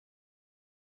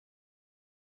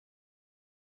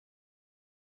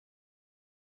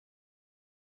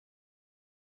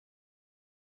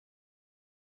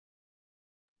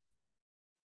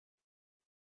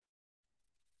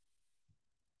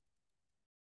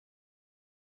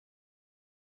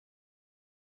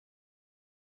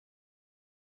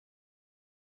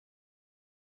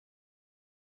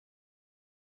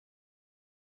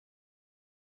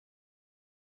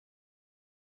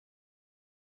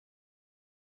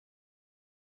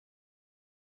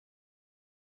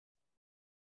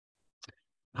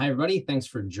Hi, everybody. Thanks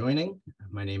for joining.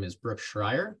 My name is Brook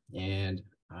Schryer, and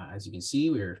as you can see,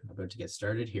 we're about to get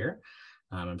started here.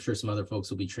 I'm sure some other folks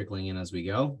will be trickling in as we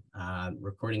go.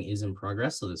 Recording is in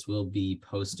progress, so this will be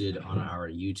posted on our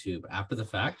YouTube after the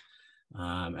fact.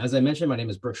 As I mentioned, my name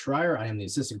is Brook Schryer. I am the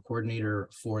Assistant Coordinator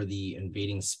for the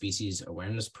Invading Species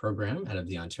Awareness Program out of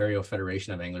the Ontario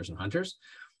Federation of Anglers and Hunters.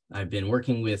 I've been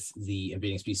working with the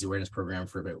Invading Species Awareness Program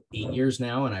for about 8 years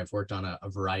now, and I've worked on a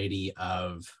variety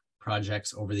of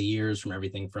projects over the years, from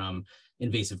everything from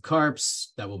invasive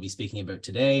carps that we'll be speaking about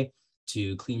today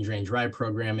to clean drain dry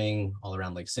programming all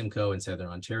around Lake Simcoe in Southern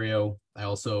Ontario. I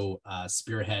also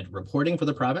spearhead reporting for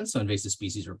the province, so invasive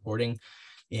species reporting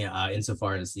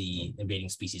insofar as the invading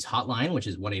species hotline, which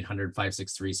is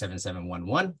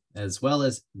 1-800-563-7711, as well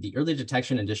as the early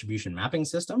detection and distribution mapping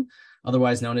system,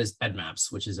 otherwise known as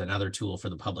EDMAPS, which is another tool for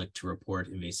the public to report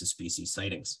invasive species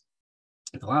sightings.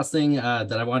 The last thing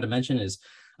that I wanted to mention is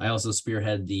I also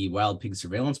spearhead the Wild Pig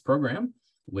Surveillance Program,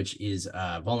 which is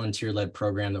a volunteer-led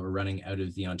program that we're running out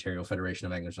of the Ontario Federation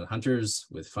of Anglers and Hunters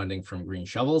with funding from Green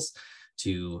Shovels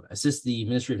to assist the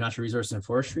Ministry of Natural Resources and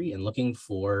Forestry in looking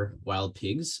for wild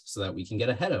pigs so that we can get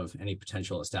ahead of any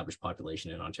potential established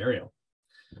population in Ontario.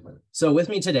 So with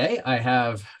me today, I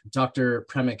have Dr.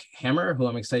 Premek Hamr, who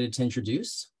I'm excited to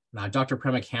introduce. Now, Dr.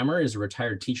 Premek Hamr is a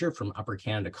retired teacher from Upper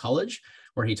Canada College,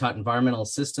 where he taught environmental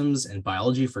systems and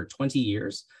biology for 20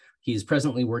 years. He is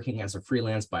presently working as a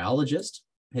freelance biologist.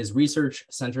 His research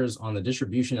centers on the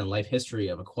distribution and life history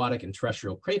of aquatic and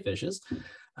terrestrial crayfishes,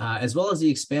 as well as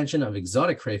the expansion of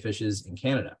exotic crayfishes in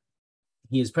Canada.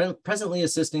 He is presently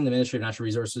assisting the Ministry of Natural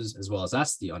Resources, as well as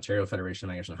us, the Ontario Federation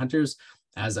of Anglers and Hunters,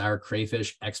 as our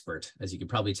crayfish expert, as you can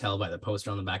probably tell by the poster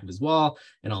on the back of his wall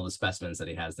and all the specimens that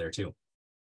he has there too.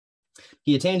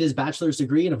 He attained his bachelor's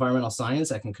degree in environmental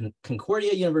science at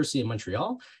Concordia University in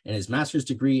Montreal and his master's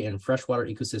degree in freshwater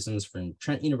ecosystems from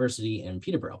Trent University in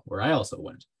Peterborough, where I also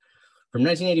went. From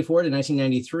 1984 to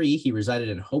 1993, he resided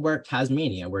in Hobart,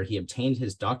 Tasmania, where he obtained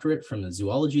his doctorate from the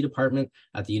zoology department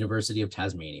at the University of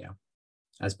Tasmania.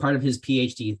 As part of his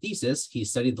PhD thesis, he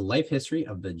studied the life history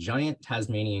of the giant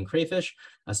Tasmanian crayfish,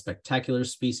 a spectacular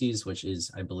species, which is,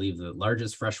 I believe, the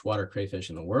largest freshwater crayfish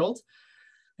in the world,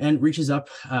 and reaches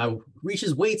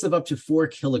weights of up to 4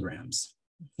 kilograms.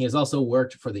 He has also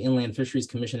worked for the Inland Fisheries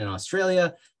Commission in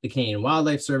Australia, the Canadian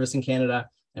Wildlife Service in Canada,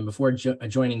 and before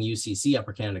joining UCC,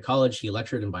 Upper Canada College, he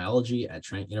lectured in biology at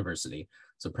Trent University.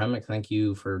 So Premek, thank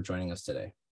you for joining us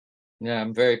today. Yeah,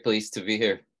 I'm very pleased to be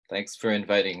here. Thanks for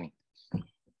inviting me.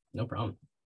 No problem.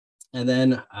 And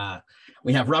then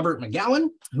we have Robert McGowan,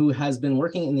 who has been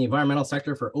working in the environmental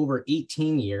sector for over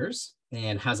 18 years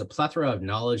and has a plethora of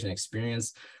knowledge and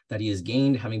experience that he has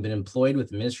gained having been employed with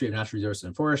the Ministry of Natural Resources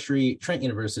and Forestry, Trent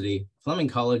University, Fleming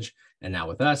College, and now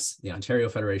with us, the Ontario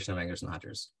Federation of Anglers and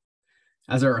Hunters.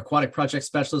 As our aquatic project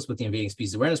specialist with the Invading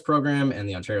Species Awareness Program and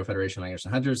the Ontario Federation of Anglers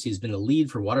and Hunters, he's been the lead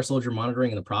for water soldier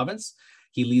monitoring in the province.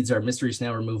 He leads our mystery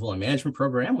snail removal and management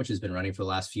program, which has been running for the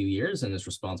last few years and is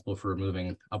responsible for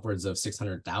removing upwards of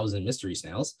 600,000 mystery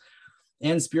snails,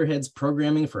 and spearheads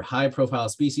programming for high-profile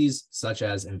species such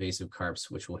as invasive carps,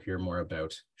 which we'll hear more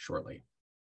about shortly.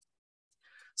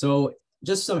 So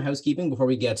just some housekeeping before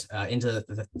we get into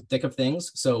the thick of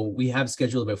things. So we have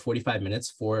scheduled about 45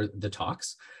 minutes for the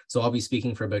talks. So I'll be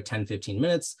speaking for about 10-15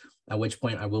 minutes, at which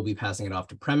point I will be passing it off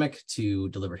to Premek to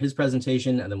deliver his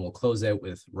presentation, and then we'll close out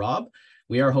with Rob.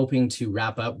 We are hoping to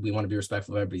wrap up. We want to be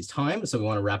respectful of everybody's time, so we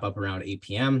want to wrap up around 8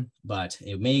 p.m., but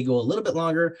it may go a little bit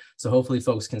longer. So hopefully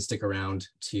folks can stick around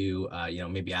to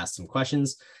maybe ask some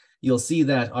questions. You'll see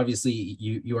that obviously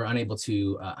you are unable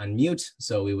to unmute.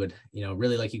 So we would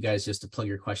really like you guys just to plug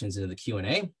your questions into the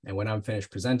Q&A. And when I'm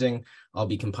finished presenting, I'll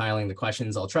be compiling the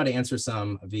questions. I'll try to answer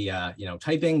some via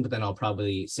typing, but then I'll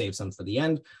probably save some for the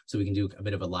end so we can do a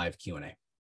bit of a live Q&A.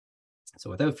 So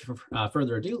without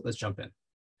further ado, let's jump in.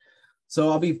 So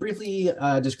I'll be briefly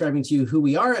describing to you who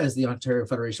we are as the Ontario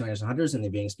Federation of Anglers and Hunters and the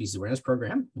Invading Species Awareness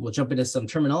Program. We'll jump into some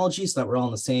terminology so that we're all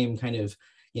on the same kind of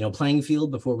playing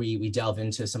field before we delve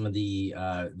into some of the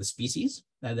species.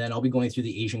 And then I'll be going through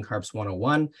the Asian Carps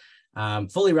 101,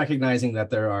 fully recognizing that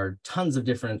there are tons of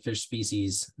different fish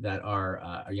species that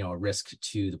are a risk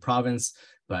to the province,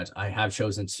 but I have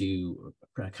chosen to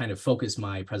kind of focus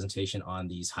my presentation on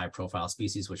these high profile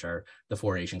species, which are the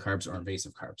 4 Asian carps or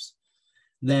invasive carps.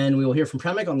 Then we will hear from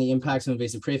Premek on the impacts of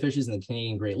invasive crayfishes in the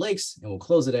Canadian Great Lakes, and we'll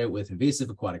close it out with invasive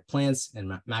aquatic plants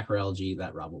and macroalgae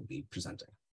that Rob will be presenting.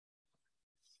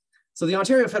 So the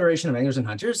Ontario Federation of Anglers and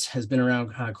Hunters has been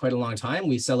around quite a long time.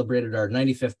 We celebrated our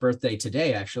 95th birthday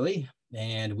today, actually,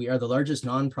 and we are the largest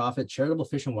nonprofit charitable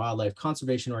fish and wildlife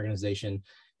conservation organization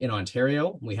in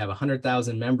Ontario. We have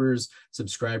 100,000 members,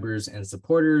 subscribers, and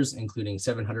supporters, including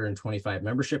 725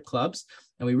 membership clubs.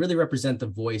 And we really represent the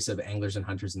voice of anglers and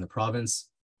hunters in the province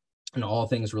and all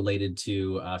things related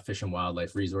to fish and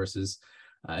wildlife resources,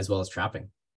 as well as trapping.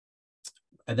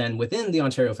 And then within the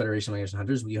Ontario Federation of Anglers and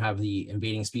Hunters, we have the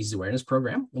Invading Species Awareness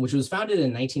Program, which was founded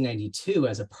in 1992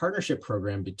 as a partnership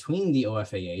program between the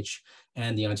OFAH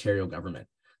and the Ontario government.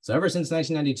 So ever since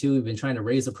 1992, we've been trying to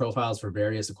raise the profiles for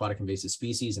various aquatic invasive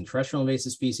species and terrestrial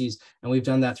invasive species, and we've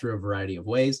done that through a variety of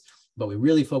ways. But we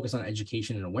really focus on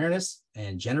education and awareness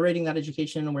and generating that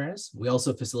education and awareness. We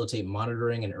also facilitate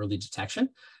monitoring and early detection,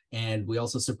 and we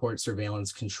also support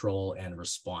surveillance, control, and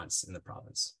response in the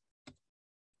province.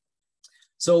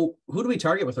 So who do we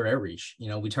target with our outreach? You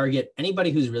know, we target anybody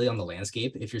who's really on the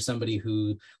landscape. If you're somebody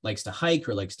who likes to hike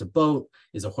or likes to boat,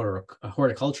 is a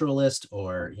horticulturalist,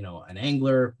 or, you know, an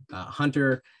angler, a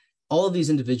hunter, all of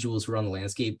these individuals who are on the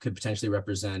landscape could potentially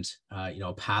represent, you know,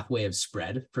 a pathway of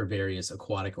spread for various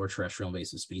aquatic or terrestrial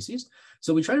invasive species.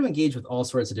 So we try to engage with all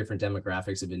sorts of different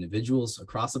demographics of individuals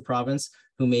across the province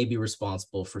who may be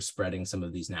responsible for spreading some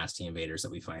of these nasty invaders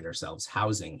that we find ourselves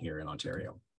housing here in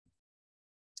Ontario.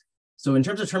 So in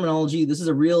terms of terminology, this is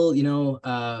a real, you know,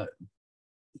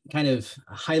 kind of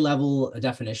high level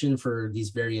definition for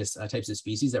these various types of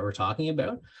species that we're talking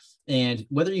about. And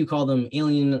whether you call them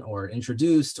alien or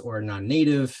introduced or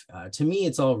non-native, to me,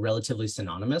 it's all relatively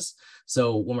synonymous.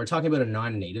 So when we're talking about a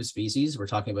non-native species, we're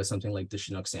talking about something like the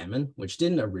Chinook salmon, which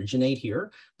didn't originate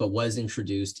here, but was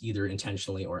introduced either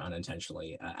intentionally or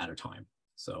unintentionally at a time.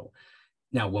 So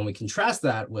now, when we contrast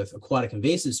that with aquatic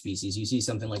invasive species, you see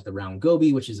something like the round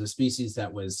goby, which is a species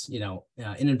that was, you know,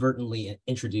 inadvertently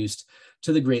introduced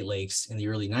to the Great Lakes in the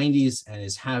early 90s and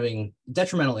is having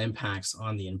detrimental impacts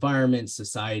on the environment,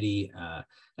 society,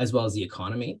 as well as the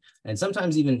economy, and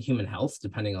sometimes even human health,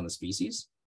 depending on the species.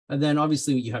 And then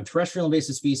obviously you have terrestrial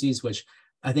invasive species, which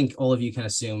I think all of you can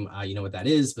assume you know what that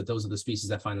is, but those are the species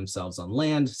that find themselves on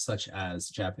land, such as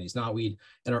Japanese knotweed,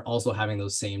 and are also having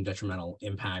those same detrimental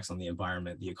impacts on the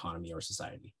environment, the economy, or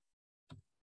society.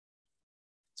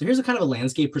 So here's a kind of a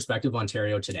landscape perspective of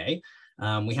Ontario today.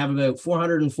 We have about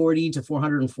 440 to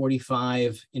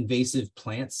 445 invasive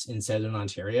plants in Southern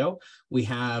Ontario. We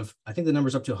have, I think the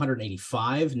number's up to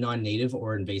 185 non-native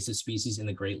or invasive species in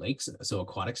the Great Lakes, so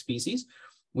aquatic species.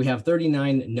 We have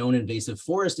 39 known invasive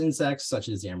forest insects, such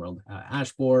as the emerald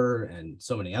ash borer and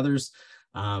so many others.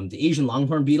 The Asian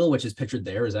longhorn beetle, which is pictured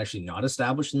there, is actually not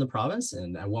established in the province.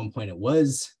 And at one point it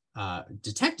was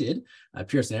detected at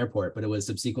Pearson Airport, but it was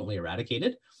subsequently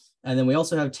eradicated. And then we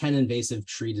also have 10 invasive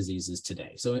tree diseases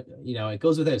today. So, you know, it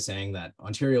goes without saying that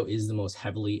Ontario is the most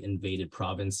heavily invaded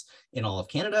province in all of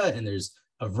Canada. And there's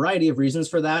a variety of reasons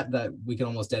for that we can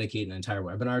almost dedicate an entire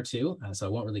webinar to. So I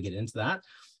won't really get into that.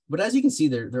 But as you can see,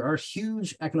 there are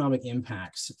huge economic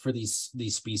impacts for these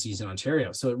species in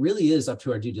Ontario. So it really is up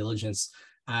to our due diligence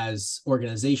as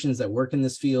organizations that work in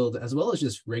this field, as well as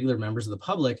just regular members of the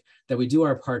public, that we do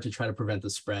our part to try to prevent the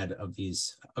spread of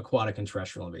these aquatic and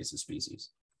terrestrial invasive species.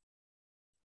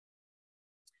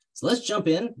 So let's jump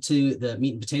into the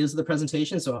meat and potatoes of the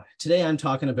presentation. So today I'm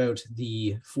talking about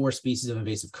the 4 species of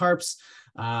invasive carps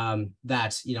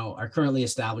that, you know, are currently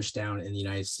established down in the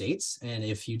United States. And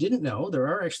if you didn't know, there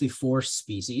are actually 4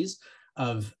 species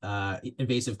of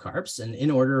invasive carps. And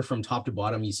in order from top to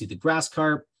bottom, you see the grass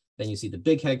carp, then you see the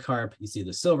big head carp, you see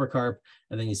the silver carp,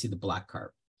 and then you see the black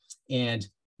carp. And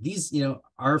these, you know,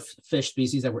 are fish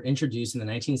species that were introduced in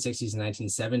the 1960s and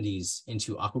 1970s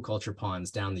into aquaculture ponds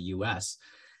down the US,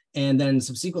 and then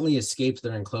subsequently escaped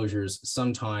their enclosures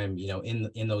sometime, you know,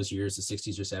 in those years, the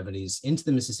 60s or 70s, into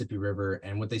the Mississippi River.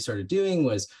 And what they started doing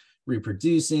was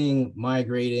reproducing,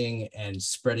 migrating, and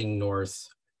spreading north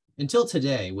until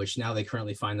today, which now they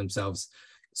currently find themselves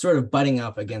sort of butting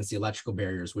up against the electrical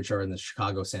barriers, which are in the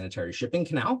Chicago Sanitary Shipping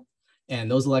Canal.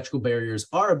 And those electrical barriers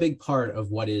are a big part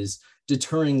of what is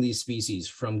deterring these species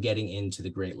from getting into the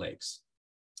Great Lakes.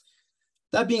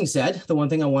 That being said, the one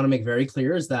thing I want to make very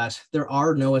clear is that there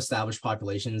are no established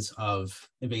populations of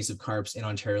invasive carps in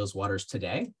Ontario's waters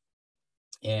today.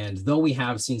 And though we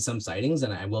have seen some sightings,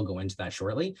 and I will go into that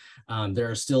shortly,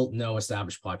 there are still no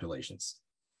established populations.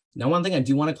 Now, one thing I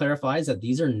do want to clarify is that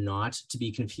these are not to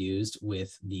be confused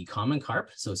with the common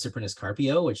carp, so Cyprinus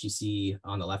carpio, which you see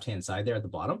on the left-hand side there at the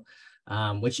bottom,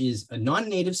 which is a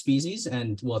non-native species.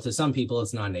 And well, to some people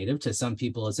it's non-native, to some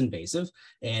people it's invasive,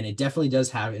 and it definitely does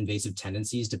have invasive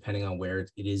tendencies depending on where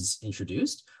it is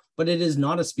introduced. but it is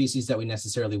not a species that we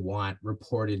necessarily want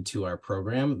reported to our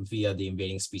program via the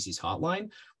invading species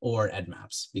hotline or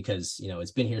EDMAPs, because,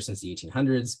 it's been here since the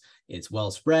 1800s, it's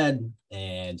well spread,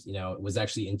 and, it was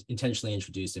actually intentionally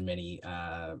introduced in many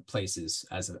places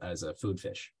as a food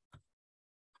fish.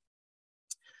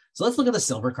 So let's look at the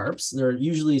silver carps. They're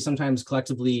usually sometimes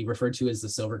collectively referred to as the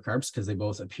silver carps because they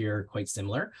both appear quite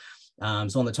similar.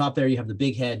 So on the top there, you have the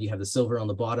big head, you have the silver on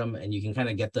the bottom, and you can kind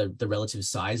of get the relative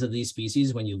size of these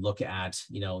species when you look at,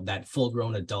 that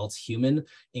full-grown adult human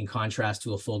in contrast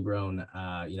to a full-grown,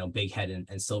 big head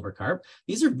and silver carp.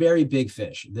 These are very big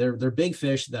fish. They're big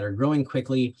fish that are growing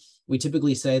quickly. We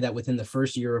typically say that within the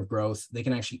first year of growth, they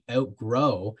can actually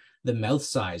outgrow the mouth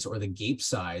size or the gape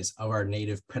size of our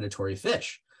native predatory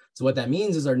fish. So what that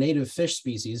means is our native fish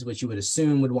species, which you would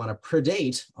assume would want to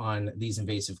predate on these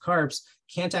invasive carps,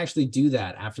 can't actually do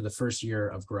that after the first year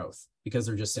of growth because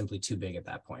they're just simply too big at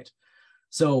that point.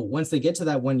 So once they get to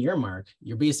that 1 year mark,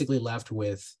 you're basically left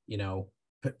with,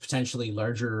 potentially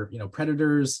larger,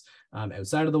 predators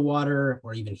outside of the water,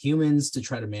 or even humans to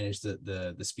try to manage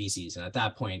the species. And at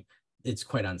that point, it's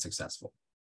quite unsuccessful.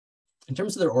 In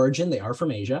terms of their origin, they are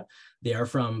from Asia. They are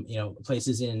from,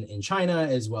 places in China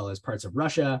as well as parts of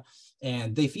Russia,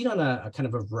 and they feed on a kind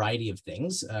of a variety of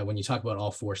things when you talk about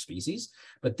all 4 species.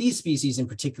 But these species in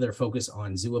particular focus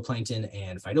on zooplankton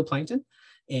and phytoplankton,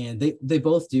 and they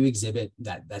both do exhibit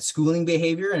that schooling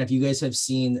behavior. And if you guys have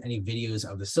seen any videos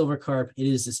of the silver carp, it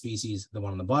is the species, the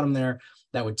one on the bottom there,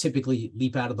 that would typically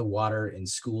leap out of the water in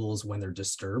schools when they're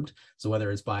disturbed. So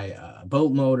whether it's by a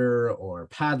boat motor or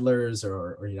paddlers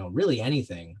or really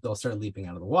anything, they'll start leaping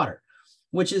out of the water,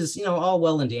 which is, all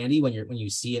well and dandy when you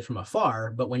see it from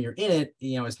afar, but when you're in it,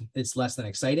 it's less than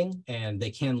exciting. And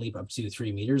they can leap up to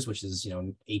 3 meters, which is,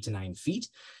 8 to 9 feet.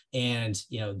 And,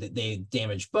 they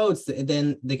damage boats.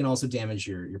 Then they can also damage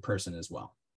your person as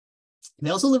well. They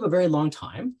also live a very long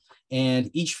time, and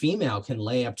each female can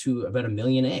lay up to about 1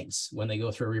 million eggs when they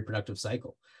go through a reproductive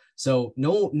cycle. So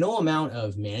no amount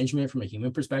of management from a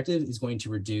human perspective is going to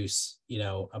reduce,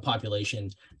 a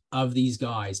population of these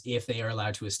guys if they are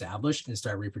allowed to establish and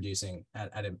start reproducing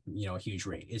at a huge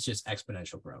rate. It's just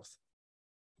exponential growth.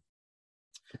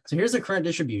 So here's the current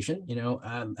distribution.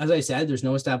 As I said, there's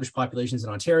no established populations in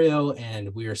Ontario,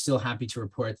 and we are still happy to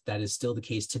report that is still the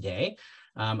case today.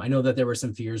 I know that there were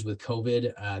some fears with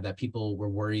COVID that people were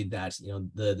worried that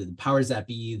the powers that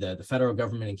be, the federal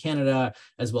government in Canada,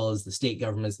 as well as the state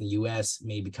governments in the US,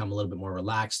 may become a little bit more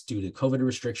relaxed due to COVID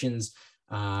restrictions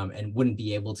and wouldn't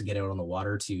be able to get out on the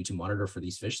water to monitor for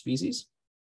these fish species.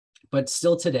 But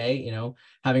still today,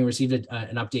 having received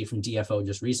an update from DFO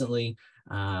just recently,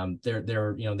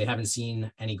 they haven't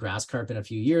seen any grass carp in a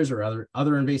few years or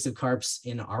other invasive carps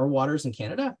in our waters in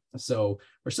Canada. So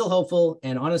we're still hopeful.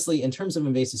 And honestly, in terms of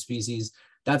invasive species,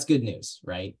 that's good news,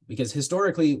 right? Because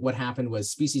historically, what happened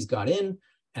was species got in,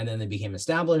 and then they became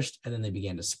established, and then they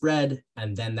began to spread.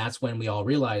 And then that's when we all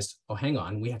realized, oh, hang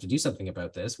on, we have to do something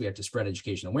about this. We have to spread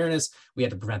education awareness. We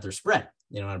have to prevent their spread.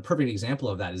 And a perfect example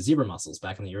of that is zebra mussels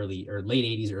back in the late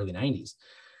 80s, early 90s.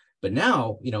 But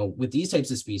now, with these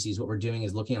types of species, what we're doing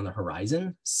is looking on the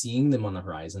horizon, seeing them on the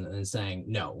horizon, and then saying,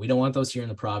 no, we don't want those here in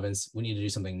the province. We need to do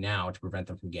something now to prevent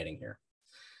them from getting here.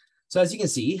 So as you can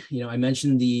see, I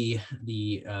mentioned the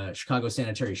Chicago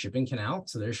Sanitary Shipping Canal.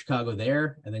 So there's Chicago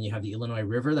there, and then you have the Illinois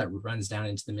River that runs down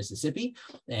into the Mississippi,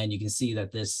 and you can see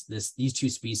that these 2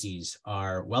 species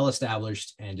are well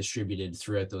established and distributed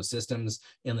throughout those systems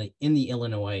in the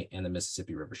Illinois and the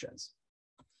Mississippi riversheds.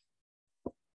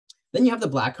 Then you have the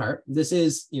black carp. This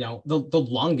is, the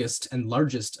longest and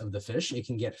largest of the fish. It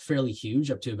can get fairly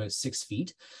huge, up to about 6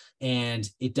 feet. And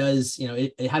it does,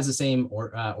 it has the same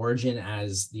origin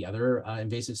as the other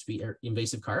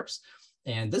invasive carps.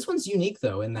 And this one's unique,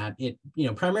 though, in that it,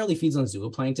 primarily feeds on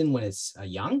zooplankton when it's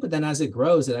young, but then as it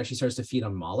grows, it actually starts to feed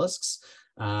on mollusks.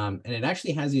 And it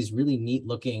actually has these really neat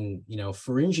looking,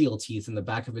 pharyngeal teeth in the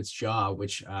back of its jaw,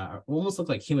 which almost look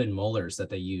like human molars that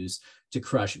they use to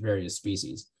crush various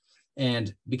species.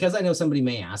 And because I know somebody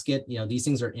may ask it, these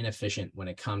things are inefficient when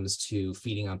it comes to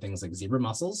feeding on things like zebra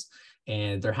mussels.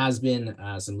 And there has been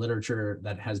some literature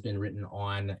that has been written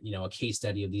on, a case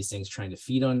study of these things trying to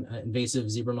feed on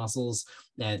invasive zebra mussels,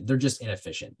 and they're just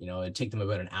inefficient. It'd take them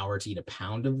about an hour to eat a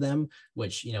pound of them,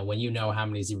 which, when you know how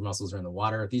many zebra mussels are in the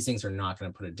water, these things are not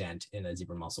going to put a dent in a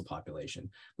zebra mussel population.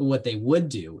 But what they would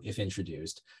do if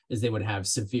introduced is they would have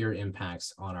severe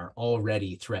impacts on our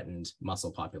already threatened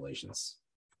mussel populations.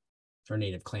 Or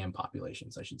native clam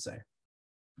populations, I should say.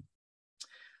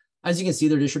 As you can see,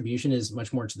 their distribution is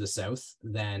much more to the south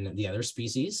than the other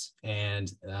species.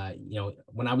 And,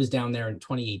 when I was down there in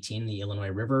 2018, the Illinois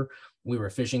River, we were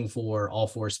fishing for all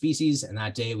 4 species. And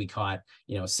that day we caught,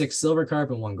 6 silver carp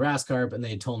and 1 grass carp. And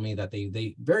they had told me that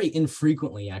they very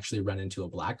infrequently actually run into a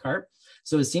black carp.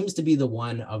 So it seems to be the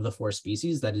one of the 4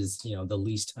 species that is, the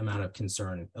least amount of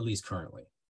concern, at least currently.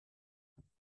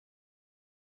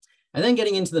 And then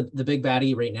getting into the big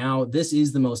baddie right now, this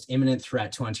is the most imminent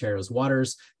threat to Ontario's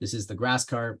waters. This is the grass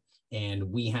carp.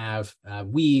 And we have,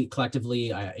 we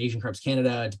collectively, Asian Carps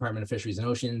Canada, Department of Fisheries and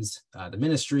Oceans, the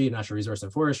Ministry of Natural Resource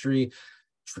and Forestry,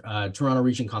 Toronto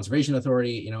Region Conservation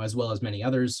Authority, as well as many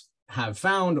others, have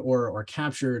found or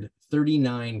captured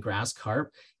 39 grass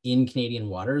carp in Canadian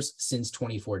waters since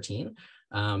 2014.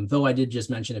 Though I did just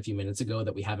mention a few minutes ago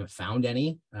that we haven't found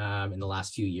any in the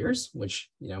last few years, which,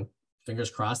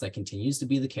 fingers crossed that continues to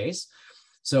be the case.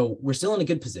 So we're still in a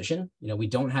good position. We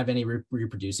don't have any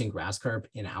reproducing grass carp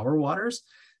in our waters,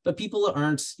 but people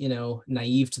aren't,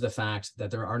 naive to the fact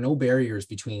that there are no barriers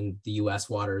between the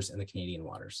US waters and the Canadian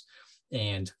waters.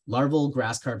 And larval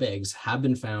grass carp eggs have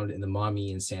been found in the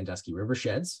Maumee and Sandusky River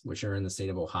sheds, which are in the state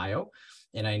of Ohio.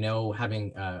 And I know,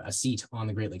 having a seat on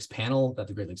the Great Lakes panel, that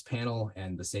the Great Lakes panel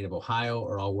and the state of Ohio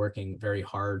are all working very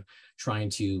hard, trying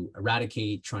to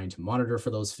eradicate, trying to monitor for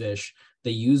those fish.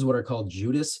 They use what are called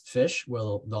Judas fish,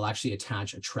 where they'll actually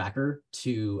attach a tracker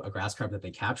to a grass carp that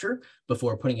they capture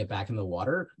before putting it back in the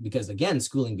water. Because again,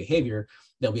 schooling behavior,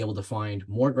 they'll be able to find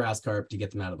more grass carp to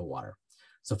get them out of the water.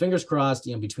 So fingers crossed,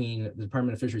 between the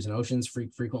Department of Fisheries and Oceans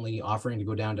frequently offering to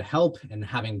go down to help and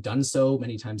having done so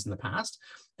many times in the past,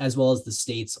 as well as the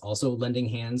states also lending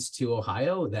hands to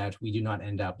Ohio, that we do not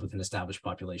end up with an established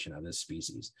population of this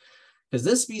species. Because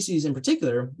this species in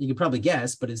particular, you could probably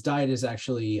guess, but its diet is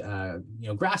actually,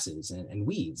 grasses and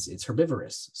weeds. It's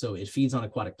herbivorous. So it feeds on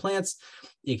aquatic plants.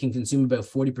 It can consume about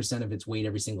 40% of its weight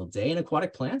every single day in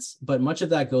aquatic plants, but much of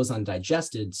that goes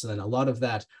undigested. So then a lot of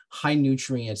that high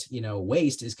nutrient,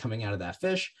 waste is coming out of that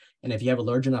fish. And if you have a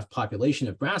large enough population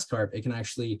of grass carp, it can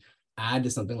actually add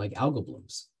to something like algal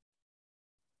blooms.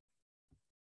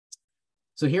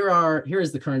 So here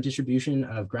is the current distribution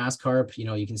of grass carp.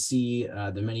 You can see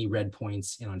the many red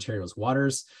points in Ontario's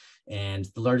waters. And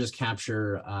the largest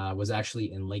capture was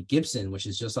actually in Lake Gibson, which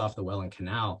is just off the Welland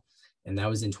Canal. And that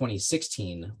was in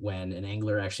 2016 when an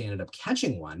angler actually ended up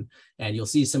catching one. And you'll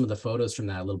see some of the photos from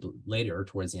that a little bit later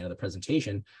towards the end of the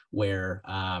presentation, where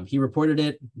he reported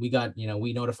it. We got,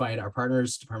 we notified our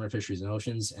partners, Department of Fisheries and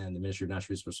Oceans and the Ministry of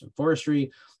Natural Resources and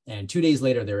Forestry. And 2 days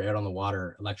later, they were out on the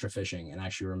water electrofishing and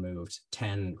actually removed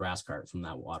 10 grass carp from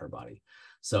that water body.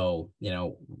 So,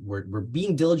 we're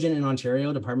being diligent in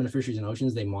Ontario. Department of Fisheries and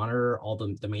Oceans, they monitor all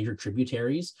the major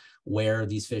tributaries where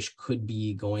these fish could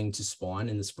be going to spawn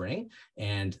in the spring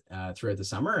and throughout the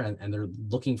summer. And they're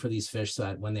looking for these fish so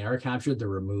that when they are captured, they're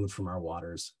removed from our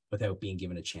waters without being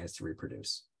given a chance to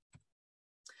reproduce.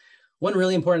 One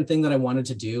really important thing that I wanted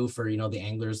to do for, the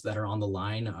anglers that are on the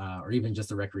line or even just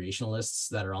the recreationalists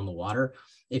that are on the water,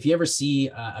 if you ever see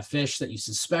a fish that you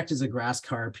suspect is a grass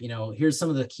carp, here's some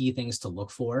of the key things to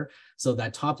look for. So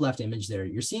that top left image there,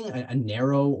 you're seeing a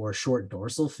narrow or short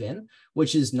dorsal fin,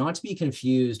 which is not to be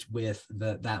confused with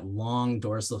that long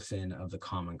dorsal fin of the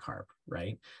common carp,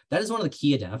 right? That is one of the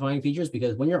key identifying features,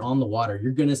 because when you're on the water,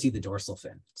 you're going to see the dorsal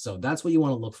fin. So that's what you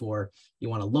want to look for. You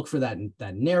want to look for that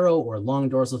narrow or long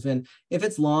dorsal fin. If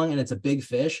it's long and it's a big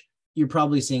fish, you're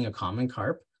probably seeing a common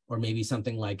carp, or maybe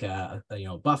something like a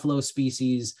buffalo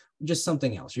species, just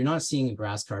something else. You're not seeing a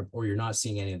grass carp, or you're not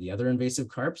seeing any of the other invasive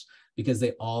carps, because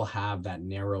they all have that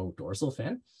narrow dorsal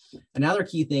fin. Another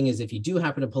key thing is, if you do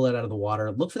happen to pull it out of the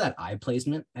water, look for that eye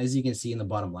placement. As you can see in the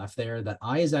bottom left there, that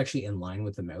eye is actually in line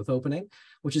with the mouth opening,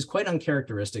 which is quite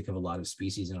uncharacteristic of a lot of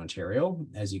species in Ontario.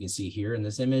 As you can see here in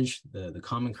this image, the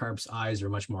common carp's eyes are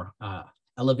much more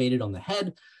elevated on the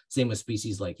head. Same with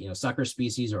species like, sucker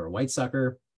species or a white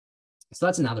sucker. So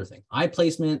that's another thing. Eye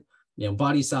placement,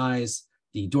 body size,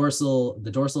 the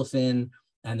dorsal fin,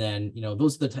 and then,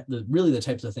 those are really the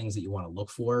types of things that you want to look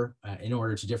for in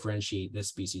order to differentiate this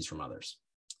species from others.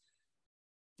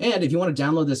 And if you want to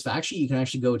download this fact sheet, you can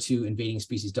actually go to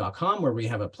invadingspecies.com, where we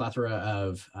have a plethora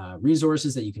of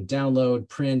resources that you can download,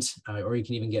 print, or you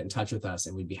can even get in touch with us,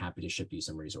 and we'd be happy to ship you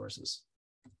some resources.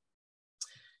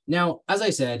 Now, as I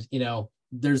said,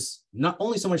 there's not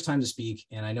only so much time to speak,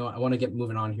 and I know I want to get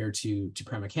moving on here to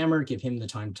Premek Hamr, give him the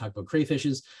time to talk about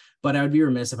crayfishes, but I would be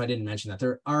remiss if I didn't mention that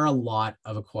there are a lot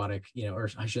of aquatic, or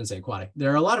I shouldn't say aquatic,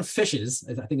 there are a lot of fishes,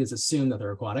 I think it's assumed that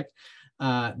they're aquatic,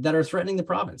 that are threatening the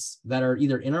province, that are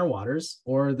either in our waters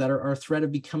or that are a threat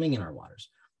of becoming in our waters.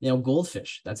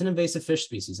 Goldfish, that's an invasive fish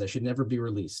species that should never be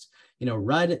released.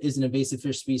 Rudd is an invasive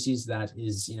fish species that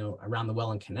is, around the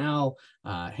Welland Canal,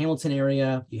 Hamilton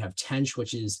area. You have tench,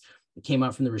 which came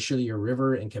out from the Richelieu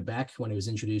River in Quebec when it was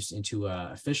introduced into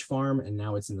a fish farm, and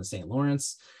now it's in the St.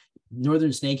 Lawrence.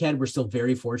 Northern snakehead, we're still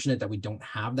very fortunate that we don't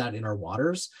have that in our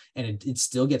waters, and it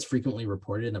still gets frequently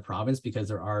reported in the province because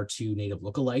there are 2 native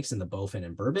lookalikes in the bowfin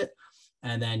and burbot.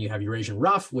 And then you have Eurasian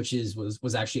ruff, which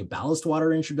was actually a ballast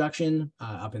water introduction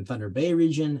up in Thunder Bay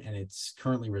region, and it's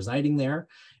currently residing there.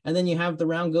 And then you have the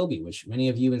round goby, which many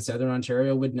of you in Southern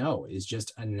Ontario would know is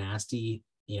just a nasty,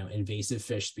 invasive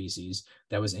fish species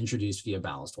that was introduced via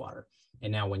ballast water.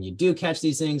 And now when you do catch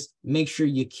these things, make sure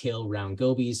you kill round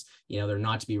gobies. They're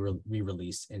not to be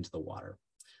re-released into the water.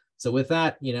 So with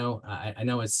that, I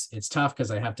know it's tough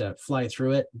because I have to fly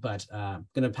through it, but I'm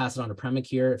going to pass it on to Premek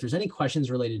here. If there's any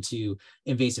questions related to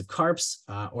invasive carps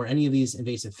or any of these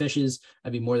invasive fishes,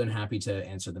 I'd be more than happy to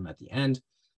answer them at the end.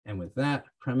 And with that,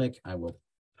 Premek, I will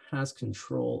pass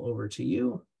control over to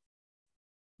you.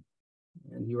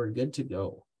 And you are good to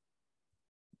go.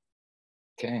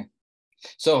 Okay.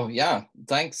 So yeah,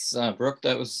 thanks, Brooke.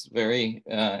 That was very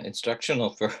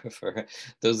instructional for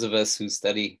those of us who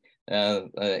study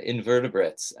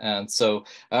invertebrates. And so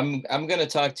I'm going to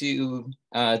talk to you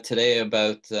today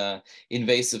about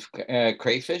invasive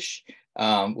crayfish.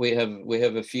 We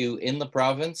have a few in the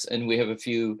province, and we have a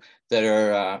few that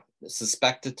are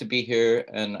suspected to be here,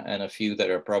 and a few that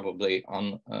are probably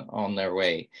on their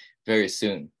way very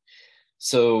soon.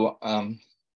 So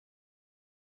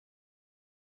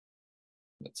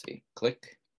let's see,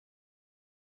 click.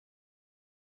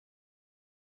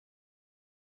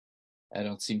 I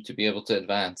don't seem to be able to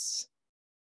advance.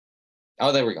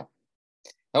 Oh, there we go.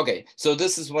 Okay, so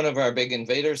this is one of our big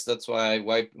invaders. That's why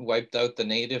I wiped out the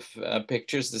native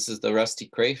pictures. This is the rusty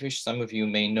crayfish. Some of you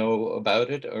may know about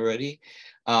it already.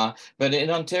 But in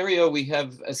Ontario, we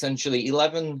have essentially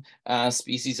 11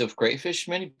 species of crayfish.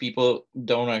 Many people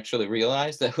don't actually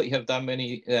realize that we have that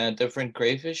many different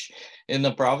crayfish in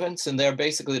the province, and they're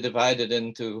basically divided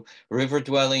into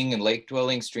river-dwelling and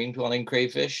lake-dwelling, stream-dwelling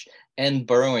crayfish, and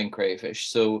burrowing crayfish.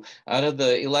 So out of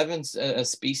the 11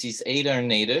 species, 8 are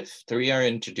native, 3 are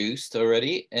introduced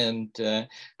already, and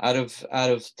out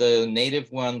of the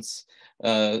native ones,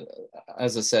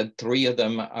 as I said, 3 of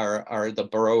them are the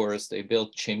burrowers. They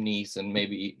build chimneys, and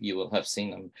maybe you will have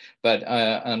seen them. But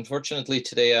unfortunately,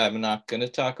 today I'm not going to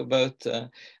talk about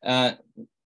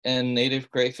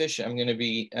native crayfish. I'm going to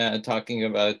be talking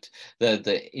about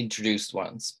the introduced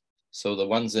ones. So the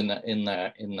ones in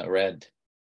the red.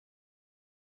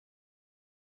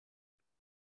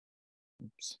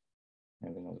 Oops,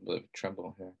 having a little bit of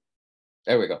trouble here.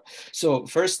 There we go. So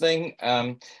first thing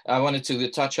I wanted to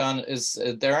touch on is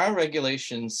there are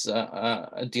regulations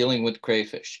dealing with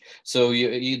crayfish. So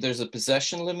there's a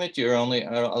possession limit. You're only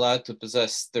allowed to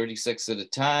possess 36 at a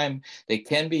time. They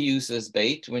can be used as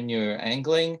bait when you're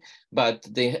angling, but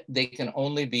they can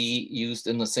only be used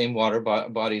in the same water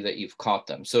body that you've caught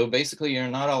them. So basically, you're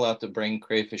not allowed to bring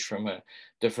crayfish from a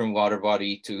different water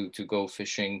body to go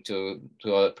fishing to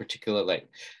a particular lake.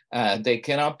 They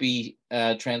cannot be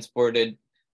transported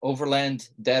overland,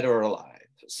 dead or alive.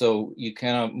 So you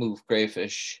cannot move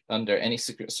crayfish under any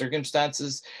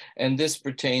circumstances. And this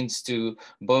pertains to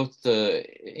both the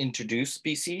introduced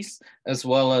species as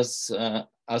well as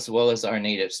our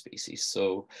native species.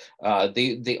 So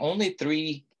the only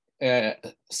 3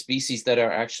 species that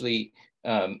are actually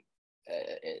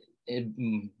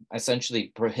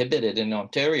essentially prohibited in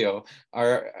Ontario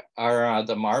are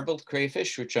the marbled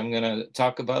crayfish, which I'm going to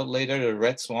talk about later, the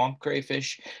red swamp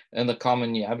crayfish, and the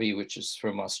common yabby, which is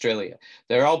from Australia.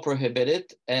 They're all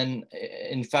prohibited, and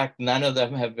in fact, none of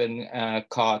them have been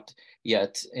caught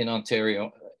yet in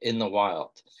Ontario in the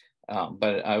wild.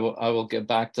 But I will get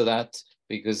back to that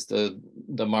because the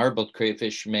marbled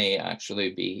crayfish may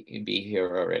actually be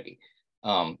here already.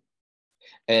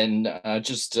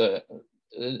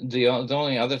 The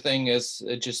only other thing is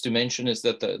just to mention is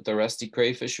that the rusty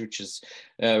crayfish, which is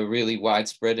really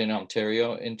widespread in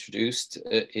Ontario, introduced,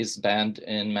 is banned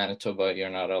in Manitoba. You're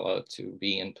not allowed to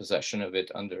be in possession of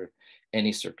it under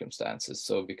any circumstances.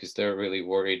 So because they're really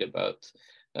worried about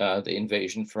the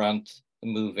invasion front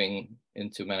moving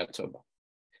into Manitoba.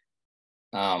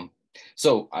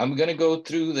 So I'm going to go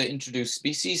through the introduced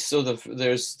species. So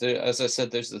as I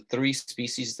said, there's the 3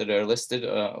 species that are listed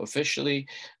officially,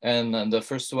 and the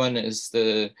first one is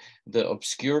the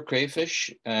obscure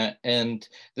crayfish, and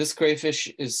this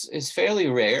crayfish is fairly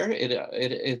rare.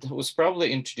 It was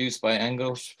probably introduced by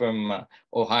anglers from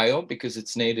Ohio because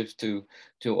it's native to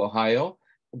Ohio.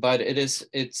 but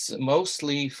it's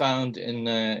mostly found in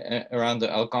around the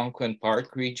Algonquin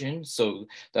Park region. So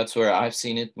that's where I've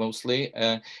seen it mostly.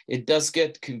 It does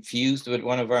get confused with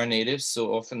one of our natives,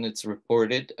 so often it's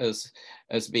reported as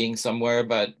being somewhere,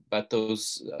 but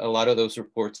a lot of those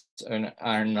reports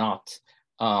are not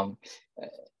um,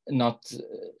 not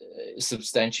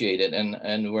substantiated,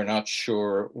 and we're not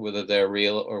sure whether they're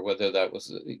real or whether that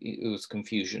was it was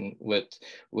confusion with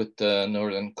the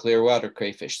northern clearwater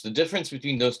crayfish. The difference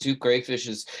between those two crayfish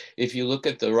is, if you look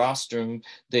at the rostrum,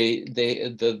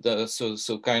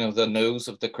 so kind of the nose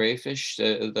of the crayfish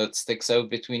that sticks out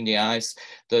between the eyes,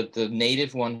 the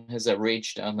native one has a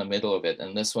ridge down the middle of it,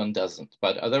 and this one doesn't.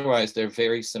 But otherwise, they're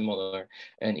very similar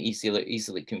and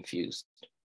easily confused.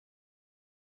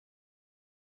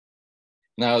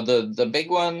 Now, the big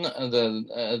one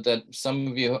that some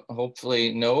of you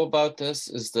hopefully know about this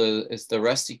is the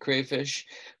rusty crayfish,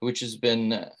 which has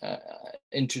been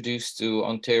introduced to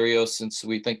Ontario since,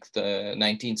 we think, the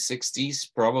 1960s,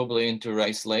 probably into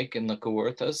Rice Lake in the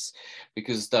Kawarthas,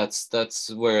 because that's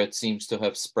where it seems to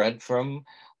have spread from.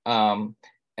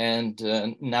 And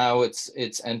now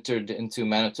it's entered into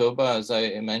Manitoba, as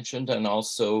I mentioned, and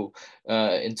also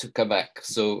into Quebec.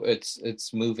 So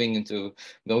it's moving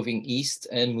east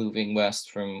and moving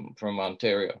west from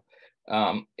Ontario.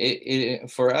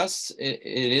 For us, it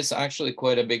is actually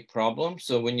quite a big problem.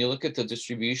 So when you look at the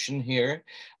distribution here,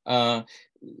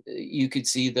 you could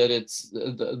see that it's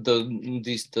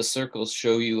the circles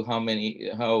show you how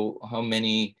many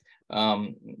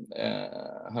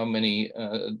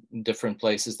different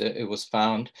places that it was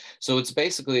found. So it's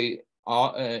basically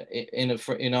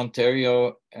in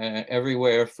Ontario,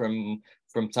 everywhere from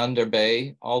Thunder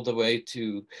Bay all the way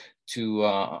to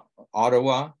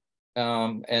Ottawa,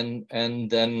 and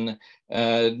then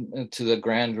to the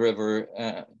Grand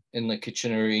River in the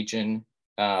Kitchener region.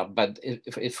 But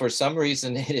if for some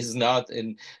reason it has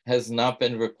not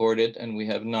been reported, and we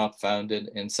have not found it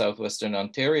in southwestern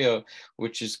Ontario,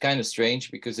 which is kind of strange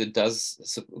because it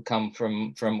does come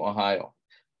from Ohio.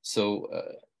 So,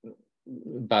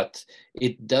 but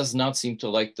it does not seem to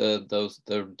like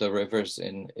the rivers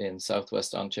in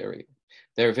southwest Ontario.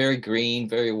 They're very green,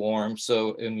 very warm,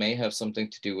 so it may have something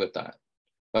to do with that.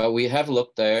 But we have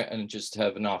looked there and just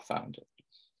have not found it.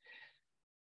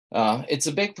 It's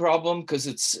a big problem because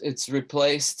it's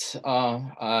replaced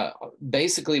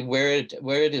basically where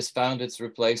it is found. It's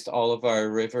replaced all of our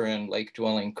river and lake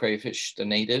dwelling crayfish, the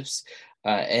natives,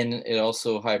 and it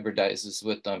also hybridizes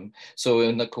with them. So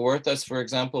in the Kawarthas, for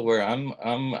example, where I'm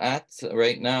at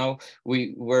right now,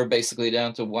 we're basically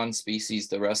down to one species,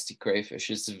 the rusty crayfish.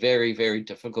 It's very, very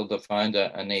difficult to find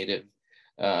a native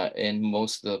in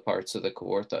most of the parts of the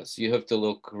Kawarthas. You have to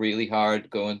look really hard,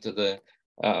 go into the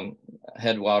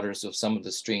headwaters of some of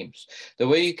the streams. The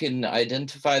way you can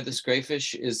identify this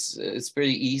crayfish is it's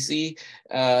pretty easy.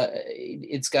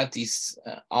 It's got these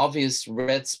obvious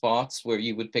red spots where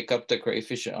you would pick up the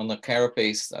crayfish on the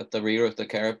carapace, at the rear of the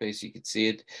carapace. You can see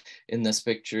it in this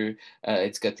picture.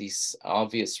 It's got these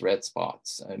obvious red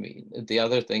spots. I mean, the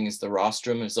other thing is the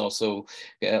rostrum is also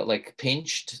like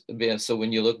pinched. So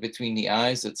when you look between the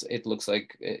eyes, it looks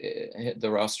like the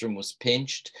rostrum was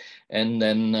pinched. And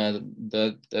then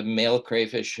the male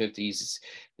crayfish have these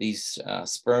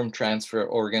sperm transfer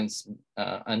organs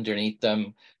underneath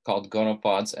them called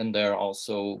gonopods, and they're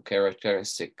also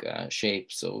characteristic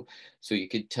shapes. So you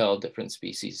could tell different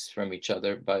species from each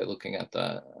other by looking at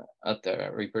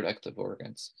their reproductive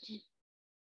organs.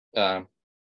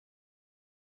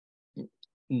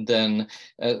 Then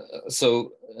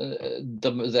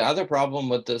the other problem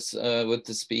with this with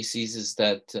the species is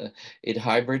that it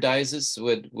hybridizes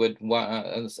with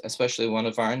especially one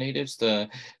of our natives, the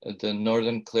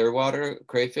northern clearwater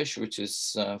crayfish, which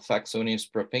is Faxonius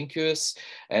propinquus,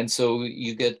 and so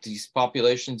you get these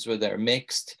populations where they're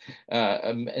mixed.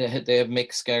 They have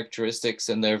mixed characteristics,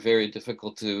 and they're very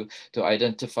difficult to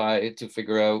identify, to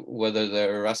figure out whether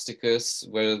they're rusticus,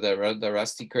 whether they're the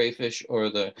rusty crayfish or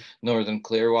the northern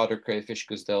clearwater crayfish,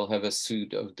 because they'll have a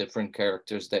suit of different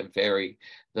characters that vary.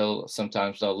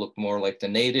 Sometimes they'll look more like the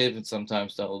native, and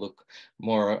sometimes they'll look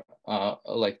more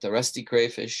like the rusty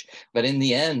crayfish. But in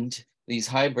the end, these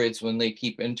hybrids, when they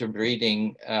keep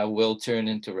interbreeding, will turn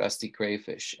into rusty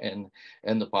crayfish, and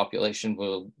the population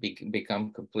will become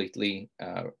completely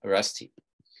rusty.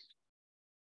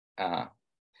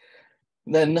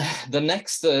 Then the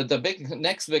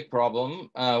next big problem,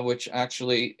 which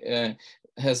actually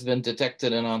has been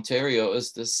detected in Ontario,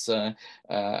 is this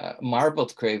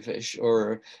marbled crayfish,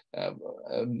 or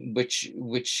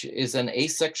which is an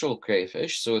asexual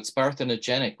crayfish. So it's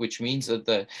parthenogenic, which means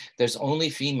that there's only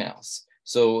females.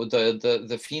 So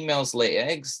the females lay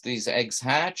eggs, these eggs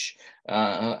hatch,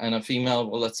 and a female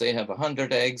will, let's say, have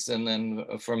 100 eggs, and then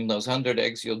from those 100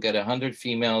 eggs, you'll get 100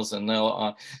 females, and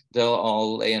they'll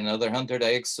all lay another 100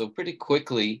 eggs. So pretty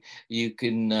quickly, you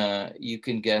can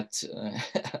get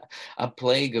a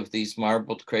plague of these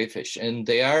marbled crayfish, and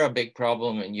they are a big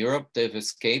problem in Europe. They've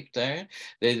escaped there.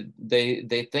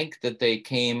 They think that they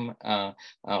came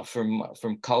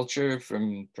from culture,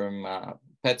 from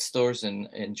pet stores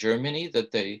in Germany,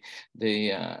 that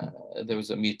there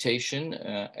was a mutation,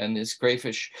 and these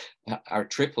crayfish are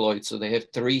triploid, so they have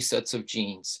 3 sets of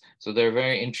genes. So they're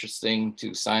very interesting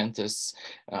to scientists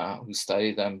who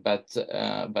study them, but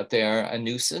they are a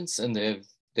nuisance, and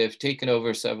they've taken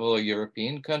over several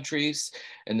European countries,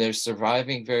 and they're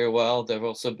surviving very well. They've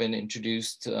also been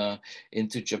introduced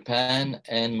into Japan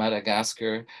and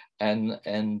Madagascar, and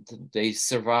they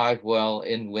survive well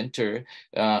in winter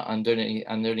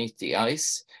underneath the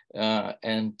ice,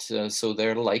 and so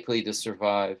they're likely to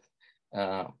survive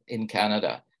in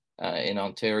Canada, in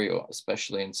Ontario,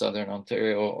 especially in Southern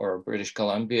Ontario or British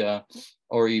Columbia,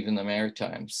 or even the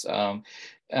Maritimes. And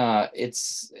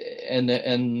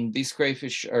these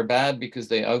crayfish are bad because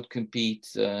they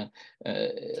outcompete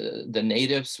the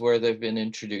natives where they've been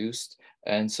introduced,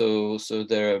 and so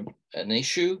they're an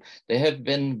issue. They have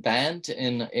been banned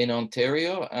in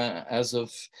Ontario as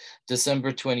of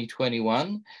December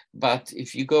 2021, but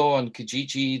if you go on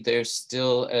Kijiji, they're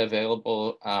still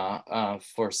available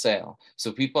for sale.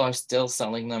 So people are still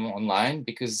selling them online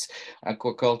because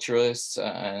aquaculturists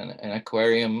and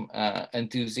aquarium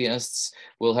enthusiasts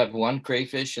will have one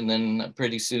crayfish, and then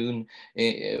pretty soon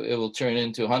it will turn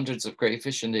into hundreds of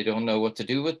crayfish, and they don't know what to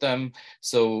do with them.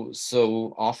 So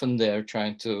often they're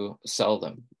trying to sell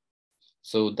them.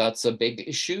 So that's a big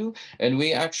issue. And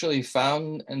we actually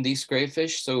found in these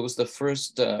crayfish, so it was the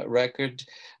first record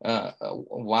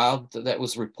wild that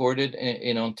was reported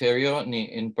in Ontario,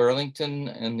 in Burlington,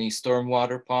 and the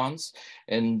stormwater ponds.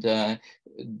 And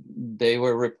they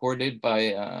were reported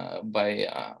by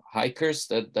hikers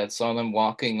that saw them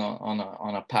walking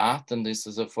on a path. And this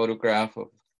is a photograph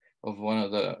of one of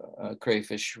the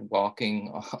crayfish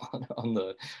walking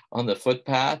on the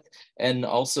footpath, and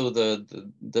also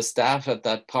the staff at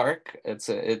that park.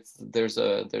 There's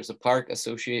a park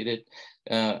associated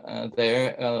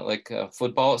there, like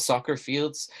soccer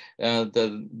fields.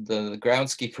 The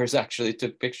groundskeepers actually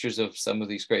took pictures of some of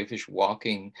these crayfish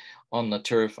walking on the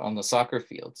turf on the soccer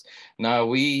fields. Now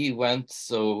we went,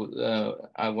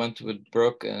 I went with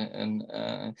Brook, and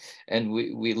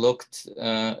we looked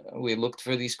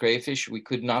for these crayfish. We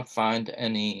could not find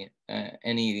any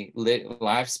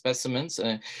live specimens,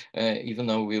 even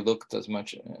though we looked as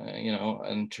much,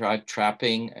 and tried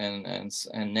trapping and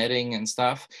netting and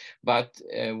stuff. But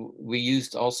we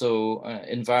used also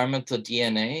environmental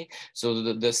DNA.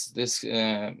 So this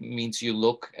means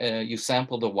you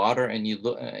sample the water, and you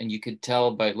look, and you could tell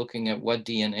by looking at what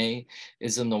DNA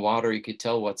is in the water. You could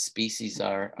tell what species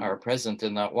are present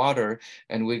in that water,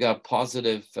 and we got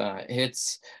positive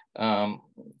hits in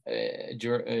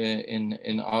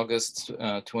August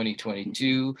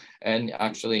 2022, and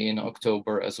actually in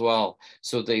October as well.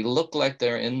 So they look like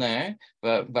they're in there,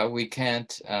 but we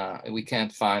can't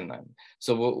find them.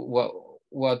 So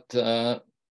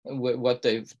what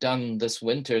they've done this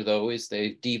winter, though, is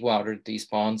they dewatered these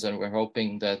ponds, and we're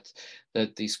hoping that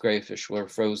these crayfish were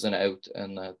frozen out,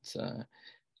 and that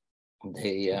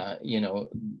they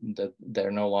that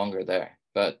they're no longer there.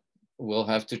 But we'll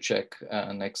have to check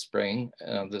next spring,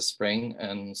 this spring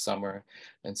and summer,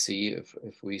 and see if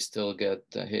we still get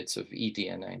hits of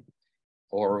eDNA,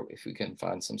 or if we can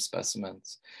find some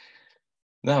specimens.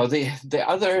 Now, the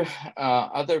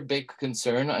other big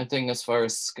concern, I think, as far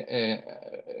as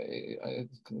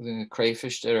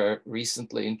crayfish that are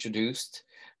recently introduced,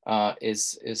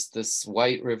 is this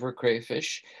white river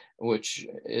crayfish, which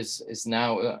is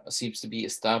now seems to be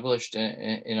established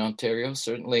in Ontario,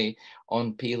 certainly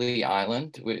on Pelee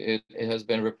Island. It has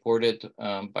been reported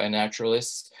by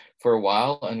naturalists for a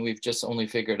while, and we've just only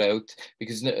figured out,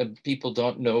 because people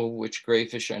don't know which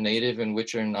crayfish are native and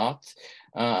which are not,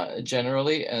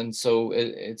 generally, and so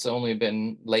it's only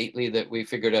been lately that we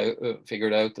figured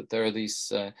out that there are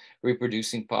these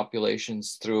reproducing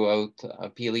populations throughout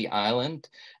Pelee Island.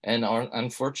 And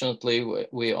unfortunately,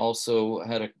 we also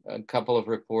had a couple of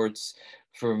reports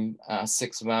from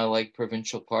 6 Mile Lake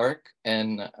Provincial Park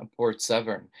and Port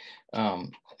Severn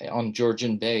on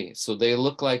Georgian Bay. So they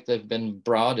look like they've been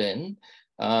brought in,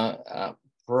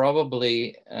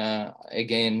 probably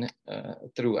again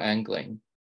through angling.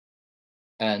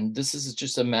 And this is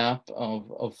just a map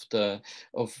of the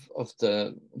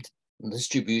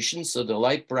distribution. So the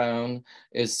light brown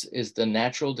is the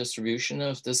natural distribution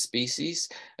of the species,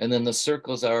 and then the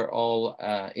circles are all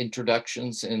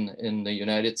introductions in the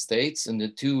United States, and the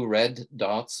two red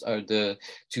dots are the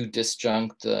two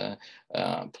disjunct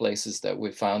places that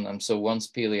we found them. So one's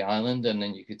Pelee Island, and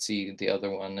then you could see the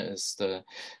other one is the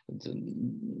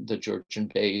Georgian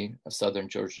Bay, southern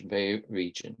Georgian Bay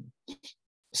region.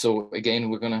 So again,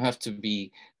 we're going to have to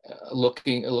be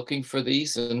looking for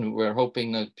these, and we're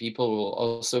hoping that people will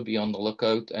also be on the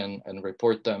lookout and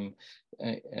report them,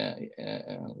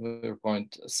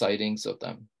 report sightings of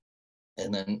them,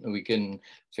 and then we can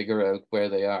figure out where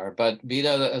they are. But be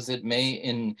that as it may,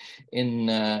 in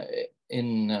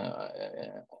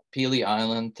Pelee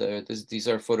Island, these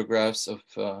are photographs of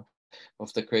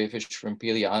the crayfish from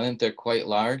Pelee Island. They're quite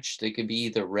large. They could be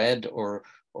either red or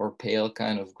pale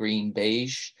kind of green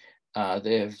beige.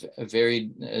 They have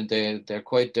they're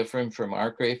quite different from our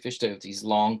crayfish. They have these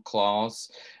long claws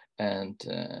and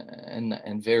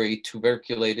very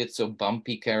tuberculated, so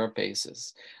bumpy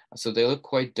carapaces. So they look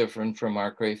quite different from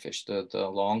our crayfish. The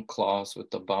long claws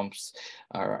with the bumps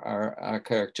are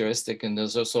characteristic, and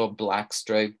there's also a black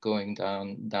stripe going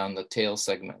down the tail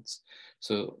segments.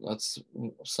 So that's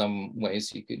some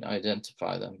ways you can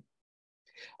identify them.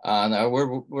 Now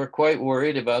we're quite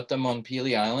worried about them on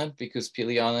Pelee Island, because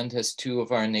Pelee Island has two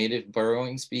of our native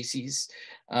burrowing species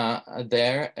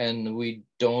there, and we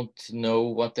don't know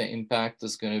what the impact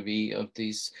is going to be of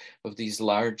these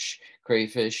large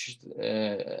crayfish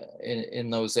in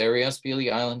those areas.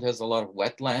 Pelee Island has a lot of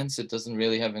wetlands. It doesn't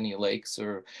really have any lakes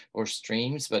or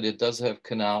streams, but it does have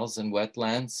canals and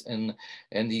wetlands, and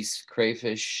these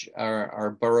crayfish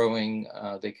are burrowing.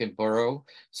 They can burrow,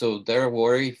 so they're a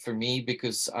worry for me,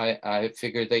 because I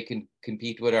figure they can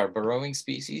compete with our burrowing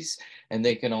species, and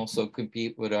they can also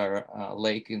compete with our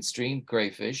lake and stream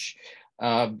crayfish,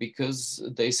 because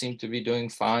they seem to be doing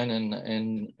fine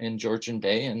in Georgian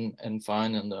Bay and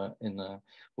fine in the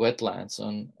wetlands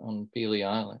on Pelee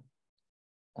Island.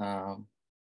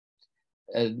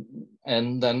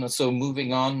 And then, so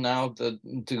moving on now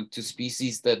to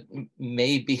species that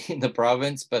may be in the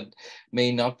province but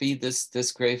may not be.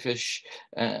 This crayfish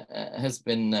has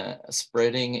been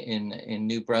spreading in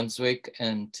New Brunswick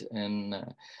and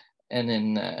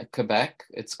in Quebec.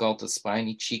 It's called the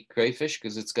spiny cheek crayfish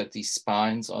because it's got these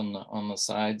spines on the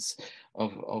sides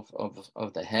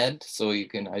of the head. So you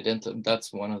can identify,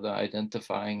 that's one of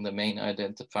the main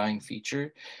identifying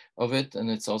feature of it. And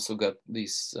it's also got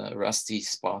these rusty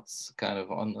spots kind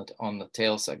of on the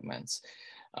tail segments.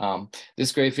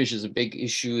 This crayfish is a big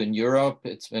issue in Europe.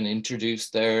 It's been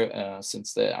introduced there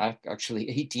since the actually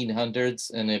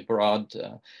 1800s, and it brought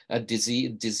a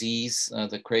disease,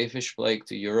 the crayfish plague,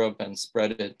 to Europe and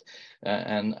spread it.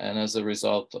 And as a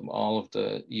result, all of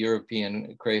the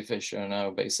European crayfish are now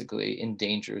basically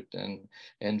endangered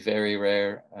and very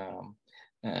rare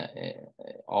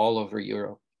all over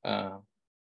Europe.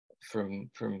 From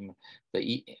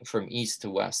east to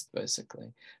west,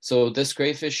 basically. So this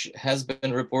crayfish has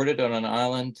been reported on an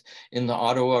island in the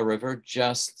Ottawa River,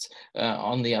 just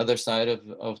on the other side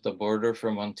of the border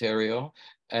from Ontario.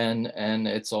 And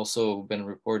it's also been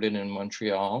reported in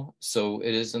Montreal. So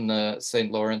it is in the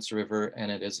St. Lawrence River, and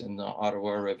it is in the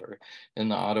Ottawa River. In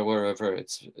the Ottawa River,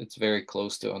 it's very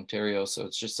close to Ontario. So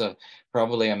it's just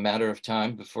probably a matter of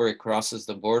time before it crosses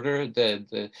the border.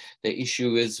 The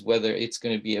issue is whether it's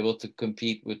going to be able to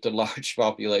compete with the large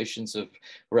populations of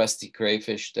rusty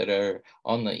crayfish that are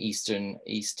on the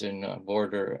eastern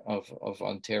border of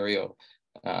Ontario.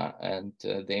 And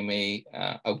they may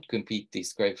outcompete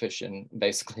these crayfish and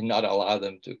basically not allow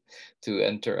them to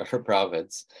enter our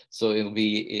province. So it'll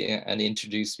be an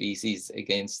introduced species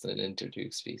against an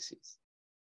introduced species.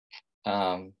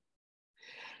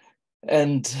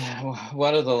 And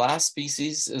one of the last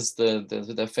species is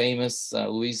the famous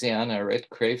Louisiana red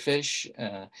crayfish.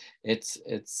 It's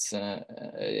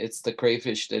the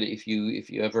crayfish that if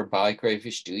you ever buy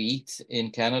crayfish to eat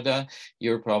in Canada,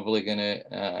 you're probably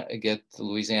gonna get the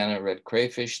Louisiana red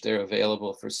crayfish. They're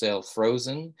available for sale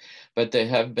frozen, but they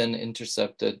have been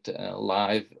intercepted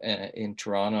live in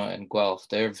Toronto and Guelph.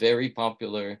 They're very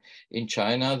popular in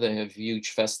China. They have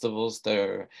huge festivals that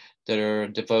are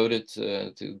devoted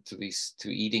to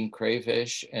eating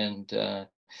crayfish, and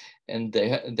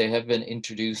they have been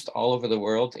introduced all over the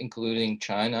world, including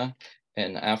China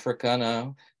and Africa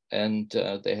now, and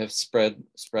they have spread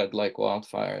like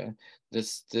wildfire.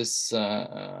 This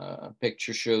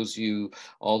picture shows you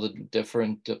all the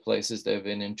different places they've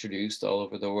been introduced all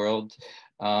over the world.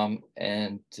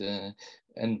 and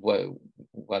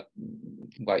what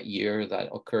year that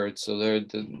occurred. So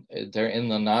they're in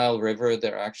the Nile River.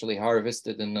 They're actually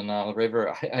harvested in the Nile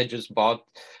River. I just bought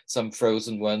some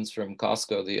frozen ones from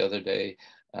Costco the other day.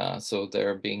 So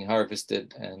they're being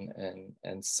harvested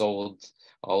and sold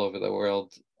all over the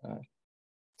world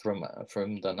from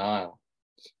the Nile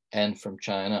and from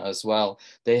China as well.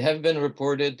 They have been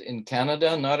reported in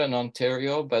Canada, not in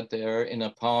Ontario, but they're in a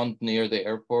pond near the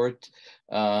airport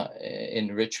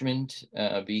in Richmond,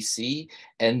 BC,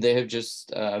 and they have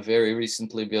just very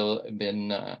recently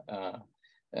been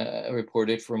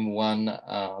reported from one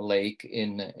lake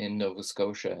in Nova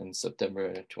Scotia in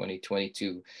September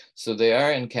 2022. So they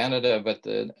are in Canada, but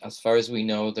as far as we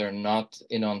know, they're not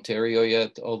in Ontario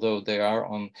yet, although they are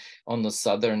on the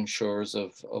southern shores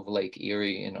of Lake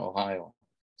Erie in Ohio.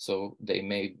 So they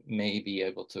may be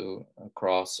able to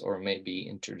cross or may be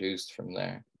introduced from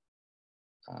there.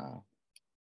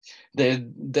 They're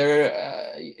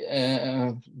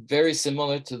very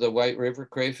similar to the white river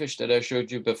crayfish that I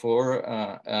showed you before.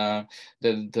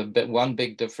 The one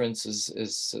big difference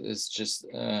is just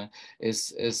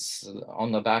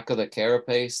on the back of the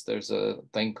carapace. There's a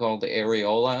thing called the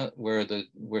areola where the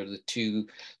two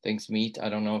things meet. I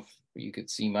don't know if you could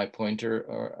see my pointer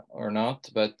or not,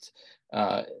 but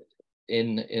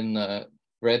in the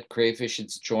red crayfish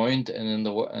it's joined, and in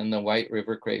the white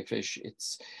river crayfish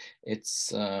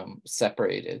it's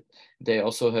separated. They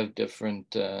also have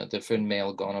different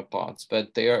male gonopods,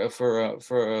 but they are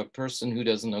for a person who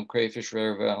doesn't know crayfish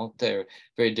very well, they're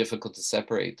very difficult to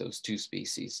separate those two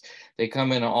species. They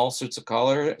come in all sorts of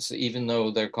colors, so even though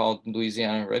they're called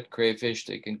Louisiana red crayfish,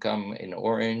 they can come in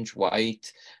orange,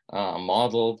 white,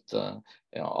 mottled,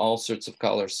 all sorts of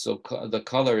colors. So the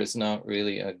color is not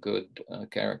really a good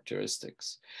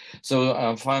characteristics.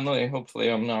 So finally, hopefully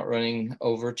I'm not running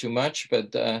over too much,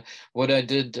 but what I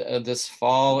did this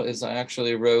fall is I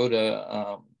actually wrote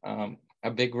a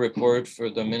big report for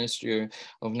the Ministry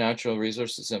of Natural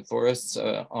Resources and Forests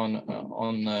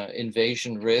on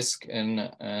invasion risk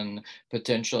and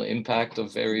potential impact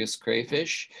of various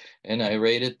crayfish. And I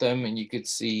rated them, and you could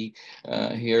see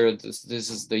here, this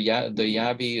is the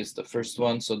yabby is the first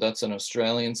one. So that's an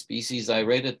Australian species. I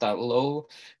rated that low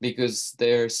because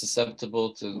they're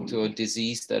susceptible to a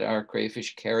disease that our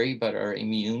crayfish carry but are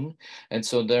immune. And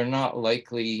so they're not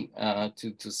likely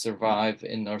to survive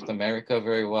in North America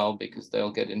very well because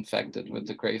they'll get infected with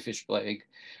the crayfish plague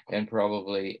and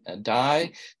probably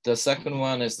die. The second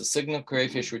one is the signal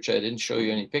crayfish, which I didn't show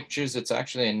you any pictures. It's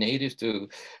actually a native to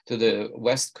the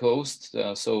West Coast.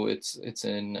 So it's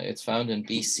found in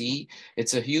BC.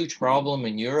 It's a huge problem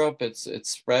in Europe. It's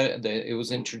spread. It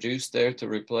was introduced there to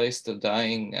replace the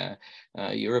dying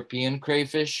European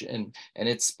crayfish, and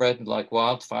it spread like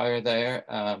wildfire there,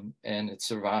 and it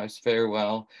survives very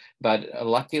well. But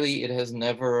luckily, it has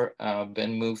never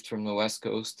been moved from the West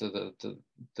Coast to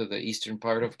the eastern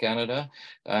part of Canada,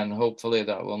 and hopefully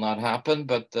that will not happen.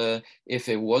 But if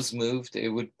it was moved, it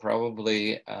would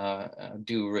probably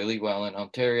do really well in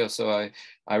Ontario. So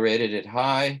I rated it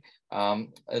high.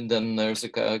 And then there's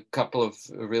a couple of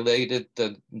related,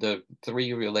 the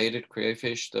three related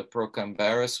crayfish, the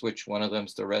Procambarus, which one of them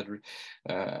is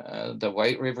the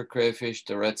white river crayfish,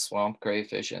 the red swamp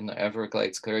crayfish, and the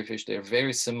Everglades crayfish. They're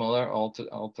very similar,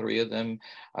 all three of them.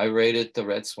 I rated the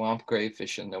red swamp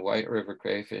crayfish and the white river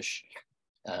crayfish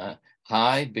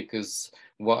high because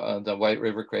the white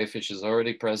river crayfish is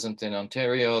already present in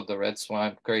Ontario. The red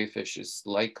swamp crayfish is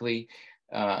likely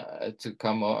to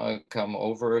come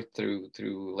over through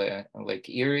Lake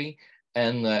Erie,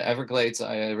 and the Everglades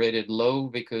I rated low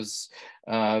because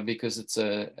it's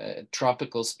a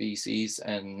tropical species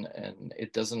and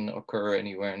it doesn't occur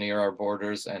anywhere near our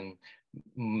borders and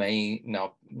may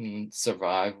not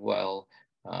survive well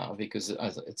because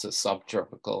it's a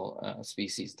subtropical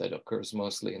species that occurs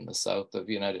mostly in the south of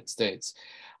the United States.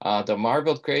 The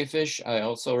marbled crayfish I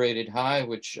also rated high,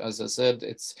 which, as I said,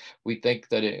 we think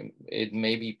that it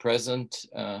may be present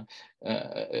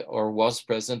or was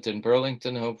present in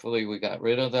Burlington. Hopefully we got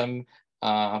rid of them,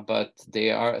 but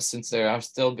since they are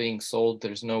still being sold,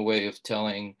 there's no way of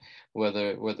telling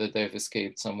whether they've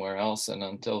escaped somewhere else. And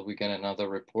until we get another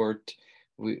report,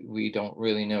 we don't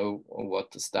really know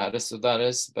what the status of that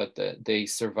is, but they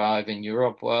survive in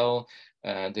Europe well.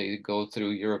 They go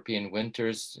through European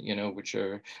winters, which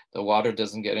are, the water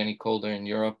doesn't get any colder in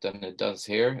Europe than it does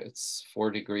here. It's 4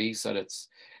 degrees at its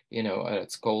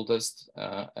coldest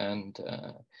and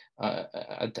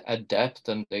at depth,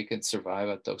 and they can survive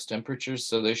at those temperatures.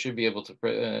 So they should be able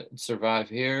to survive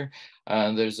here.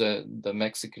 There's the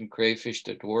Mexican crayfish,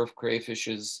 the dwarf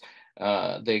crayfishes,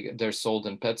 They're sold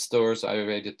in pet stores. I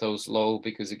rated those low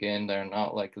because, again, they're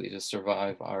not likely to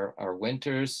survive our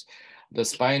winters. The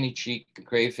spiny cheek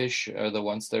crayfish are the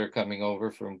ones that are coming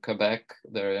over from Quebec.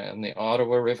 They're in the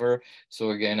Ottawa River.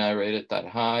 So again, I rated that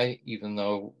high, even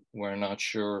though we're not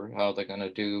sure how they're going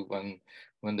to do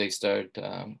when they start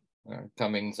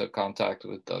coming into contact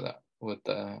with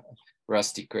the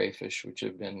rusty crayfish, which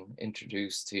have been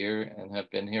introduced here and have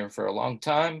been here for a long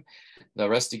time. The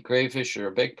rusty crayfish are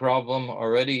a big problem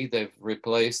already. They've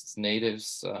replaced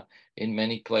natives in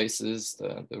many places.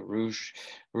 The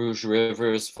Rouge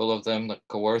River is full of them. The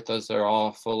Kawarthas are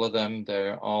all full of them.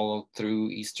 They're all through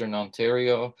Eastern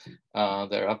Ontario.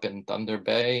 They're up in Thunder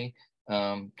Bay.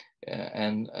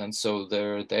 And so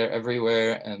they're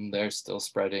everywhere, and they're still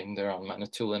spreading. They're on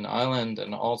Manitoulin Island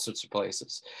and all sorts of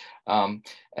places.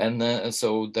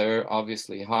 So they're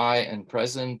obviously high and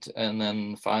present. And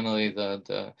then finally,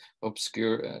 the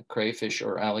obscure crayfish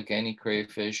or Allegheny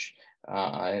crayfish,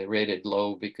 I rated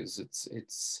low because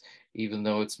it's even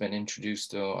though it's been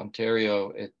introduced to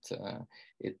Ontario,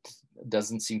 it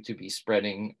doesn't seem to be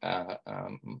spreading.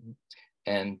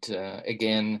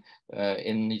 Again,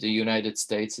 in the United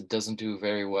States, it doesn't do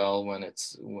very well when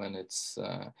it's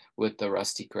with the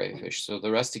rusty crayfish. So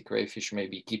the rusty crayfish may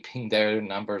be keeping their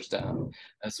numbers down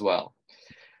as well.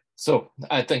 So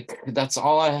I think that's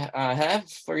all I have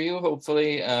for you.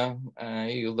 Hopefully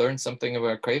you learned something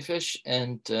about crayfish,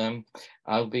 and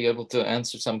I'll be able to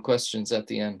answer some questions at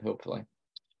the end, hopefully.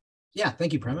 Yeah,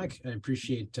 thank you, Premek. I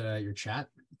appreciate your chat.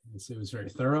 It was very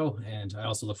thorough, and I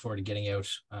also look forward to getting out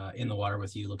in the water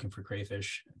with you looking for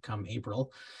crayfish come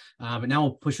April. But now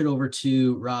we'll push it over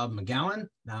to Rob McGowan.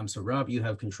 So Rob, you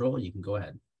have control. You can go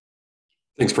ahead.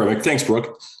 Thanks, Premek. Thanks,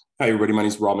 Brook. Hi, everybody. My name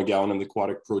is Rob McGowan. I'm the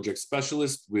Aquatic Project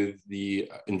Specialist with the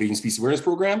Invasive Species Awareness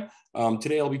Program.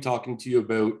 Today, I'll be talking to you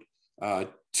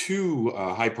about two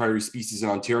high priority species in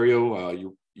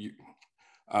Ontario,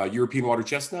 European water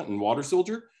chestnut and water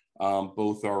soldier.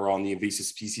 Both are on the Invasive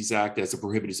Species Act as a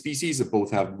prohibited species. That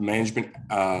both have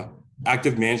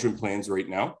active management plans right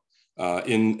now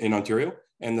in Ontario.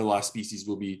 And the last species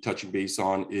we'll be touching base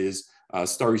on is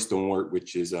starry stonewort,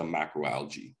 which is a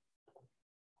macroalgae.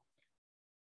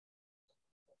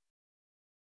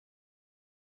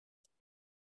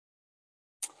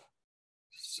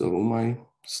 So my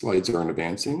slides aren't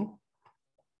advancing.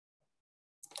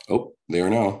 Oh, they are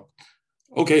now.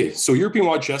 Okay, so European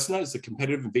water chestnut is a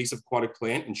competitive invasive aquatic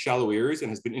plant in shallow areas and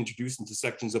has been introduced into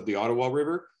sections of the Ottawa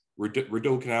River,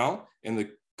 Rideau Canal, and the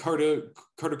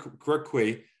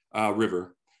Cartiquet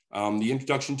River. The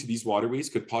introduction to these waterways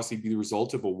could possibly be the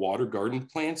result of a water garden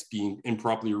plants being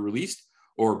improperly released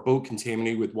or a boat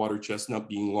contaminated with water chestnut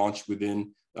being launched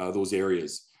within those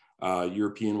areas.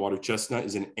 European water chestnut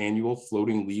is an annual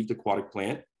floating leaved aquatic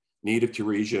plant native to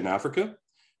Eurasia and Africa.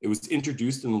 It was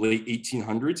introduced in the late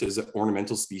 1800s as an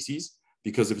ornamental species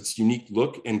because of its unique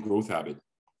look and growth habit.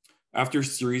 After a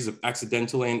series of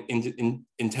accidental and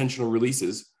intentional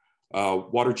releases,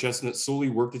 water chestnut slowly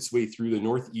worked its way through the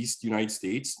Northeast United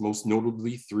States, most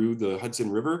notably through the Hudson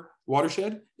River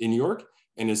watershed in New York,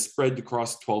 and has spread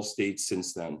across 12 states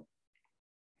since then.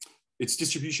 Its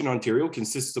distribution in Ontario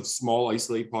consists of small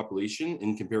isolated population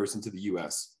in comparison to the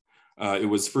US. It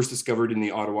was first discovered in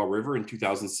the Ottawa River in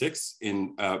 2006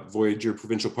 in Voyageur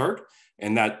Provincial Park,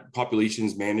 and that population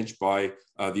is managed by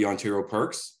the Ontario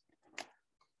Parks.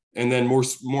 And then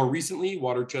more recently,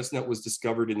 water chestnut was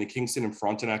discovered in the Kingston and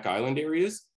Frontenac Island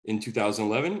areas in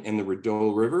 2011 and the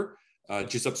Rideau River,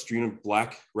 just upstream of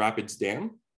Black Rapids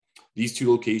Dam. These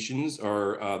two locations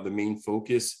are the main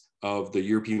focus of the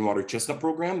European Water Chestnut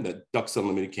Program that Ducks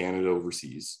Unlimited Canada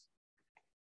oversees.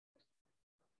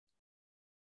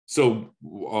 So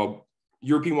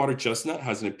European water chestnut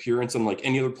has an appearance unlike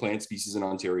any other plant species in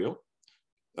Ontario.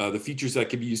 The features that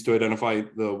can be used to identify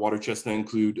the water chestnut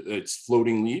include its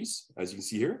floating leaves, as you can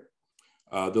see here.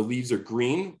 The leaves are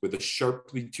green with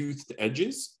sharply toothed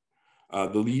edges.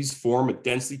 The leaves form a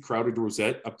densely crowded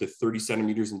rosette up to 30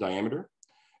 centimeters in diameter.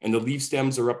 And the leaf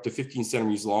stems are up to 15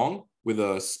 centimeters long with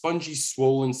a spongy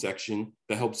swollen section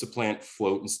that helps the plant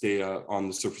float and stay on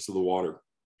the surface of the water.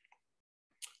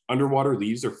 Underwater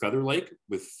leaves are feather-like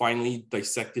with finely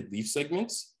dissected leaf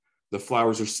segments. The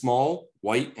flowers are small,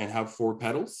 white, and have 4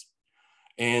 petals.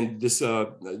 And this,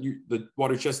 the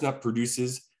water chestnut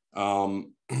produces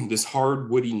this hard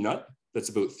woody nut that's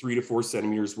about 3 to 4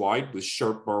 centimeters wide with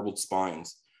sharp barbed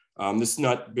spines. This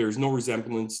nut bears no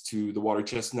resemblance to the water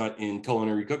chestnut in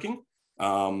culinary cooking.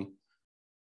 And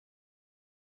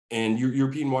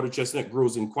European water chestnut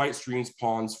grows in quiet streams,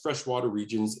 ponds, freshwater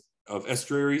regions of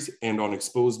estuaries, and on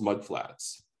exposed mud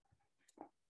flats.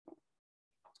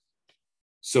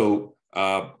 So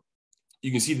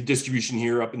You can see the distribution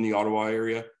here up in the Ottawa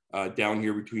area, down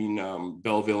here between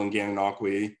Belleville and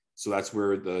Gananoque. So that's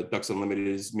where the Ducks Unlimited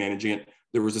is managing it.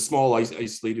 There was a small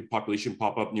isolated population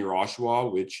pop up near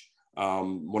Oshawa, which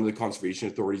one of the conservation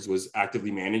authorities was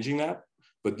actively managing that.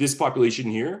 But this population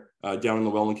here, down in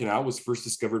the Welland Canal, was first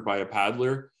discovered by a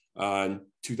paddler in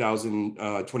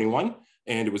 2021,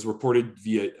 and it was reported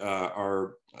via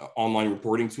our online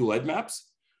reporting tool, EdMaps.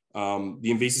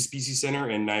 The Invasive Species Center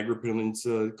and Niagara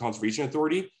Peninsula Conservation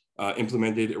Authority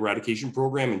implemented eradication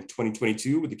program in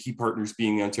 2022, with the key partners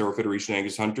being the Ontario Federation of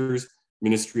Angus Hunters,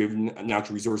 Ministry of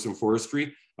Natural Resources and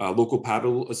Forestry, local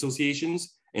paddle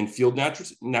associations, and field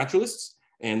naturalists.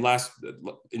 And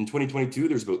in 2022,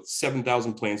 there's about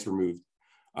 7,000 plants removed.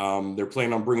 They're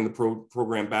planning on bringing the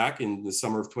program back in the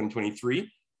summer of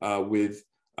 2023 with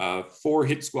 4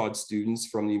 hit squad students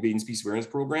from the Invasive Species Awareness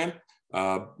Program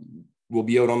will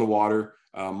be out on the water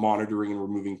monitoring and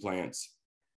removing plants.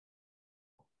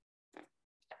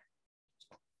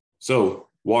 So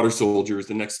water soldier is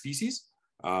the next species.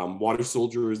 Water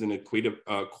soldier is an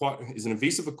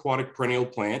invasive aquatic perennial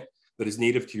plant that is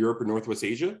native to Europe and Northwest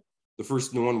Asia. The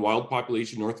first known wild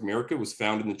population in North America was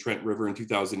found in the Trent River in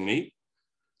 2008.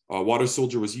 Water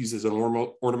soldier was used as an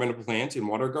ornamental plant in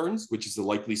water gardens, which is the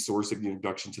likely source of the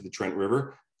introduction to the Trent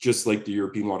River, just like the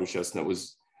European water chestnut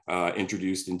was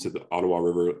introduced into the Ottawa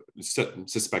River,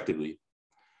 suspectedly.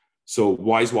 So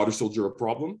why is water soldier a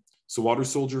problem? So water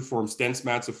soldier forms dense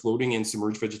mats of floating and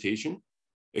submerged vegetation.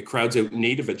 It crowds out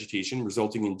native vegetation,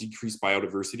 resulting in decreased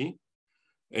biodiversity.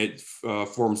 It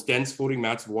forms dense floating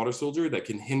mats of water soldier that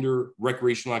can hinder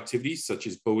recreational activities such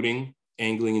as boating,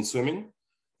 angling, and swimming.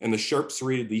 And the sharp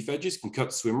serrated leaf edges can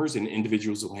cut swimmers and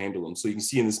individuals will handle them. So you can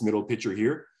see in this middle picture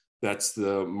here, that's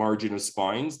the margin of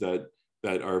spines that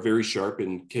are very sharp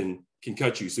and can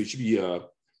cut you. So you should be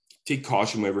take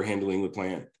caution whenever handling the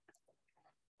plant.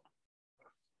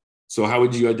 So how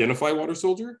would you identify water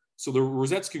soldier? So the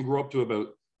rosettes can grow up to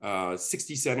about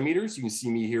 60 centimeters. You can see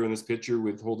me here in this picture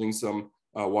with holding some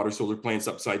water soldier plants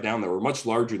upside down that were much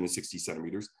larger than 60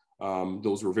 centimeters.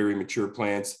 Those were very mature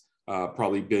plants,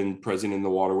 probably been present in the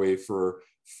waterway for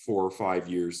 4 or 5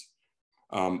 years.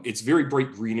 It's very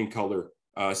bright green in color,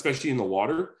 especially in the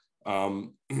water.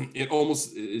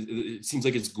 It seems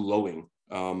like it's glowing.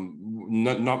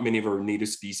 Not many of our native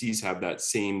species have that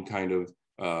same kind of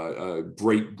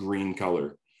bright green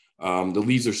color. The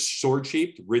leaves are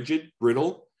sword-shaped, rigid,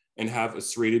 brittle, and have a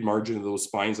serrated margin of those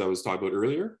spines I was talking about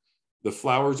earlier. The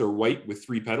flowers are white with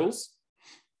 3 petals.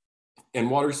 And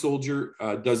water soldier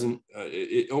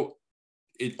it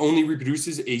only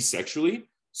reproduces asexually.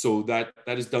 So that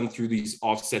is done through these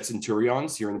offset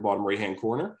centurions here in the bottom right-hand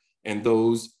corner. And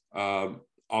those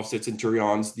offset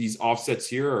centurions, these offsets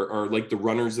here are like the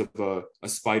runners of a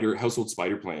household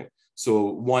spider plant. So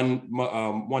one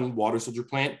water soldier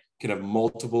plant can have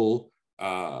multiple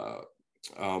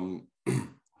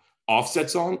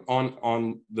offsets on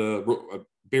the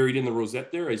buried in the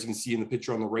rosette there. As you can see in the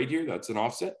picture on the right here, that's an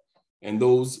offset. And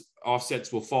those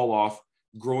offsets will fall off,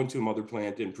 grow into a mother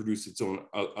plant, and produce its own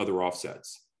other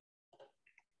offsets.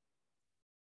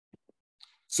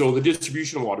 So the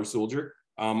distribution of water soldier,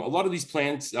 a lot of these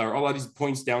plants, or a lot of these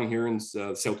points down here in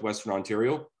southwestern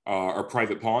Ontario are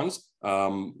private ponds.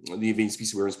 The Invasive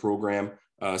Species Awareness Program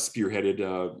spearheaded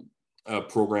a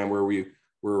program where we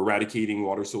were eradicating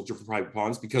water soldier from private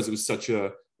ponds because it was such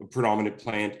a predominant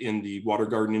plant in the water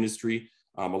garden industry.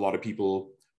 A lot of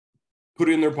people put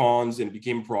it in their ponds and it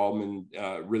became a problem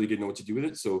and really didn't know what to do with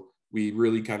it. So we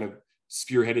really kind of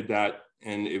spearheaded that,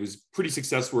 and it was pretty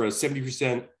successful. We're at a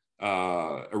 70%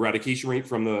 eradication rate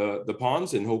from the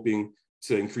ponds, and hoping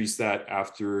to increase that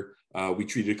after we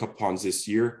treated a couple ponds this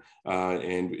year.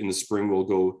 And in the spring, we'll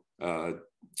go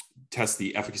test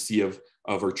the efficacy of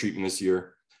our treatment this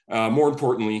year. More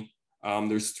importantly,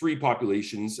 there's 3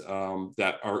 populations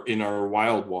that are in our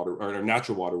wild water, or our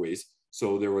natural waterways.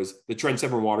 So there was the Trent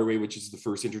Severn Waterway, which is the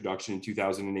first introduction in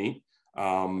 2008.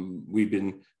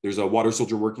 There's a water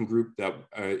soldier working group that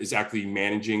is actually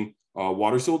managing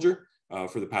water soldier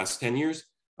for the past 10 years.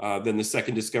 Then the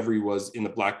second discovery was in the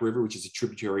Black River, which is a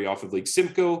tributary off of Lake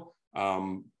Simcoe.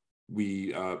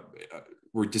 We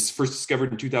were first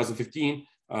discovered in 2015.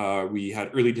 We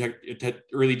had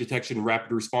early detection,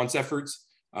 rapid response efforts.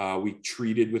 We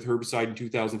treated with herbicide in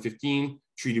 2015,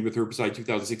 treated with herbicide in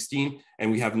 2016,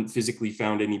 and we haven't physically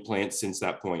found any plants since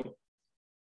that point.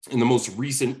 In the most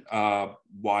recent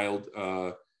wild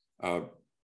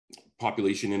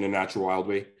population in a natural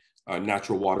waterway,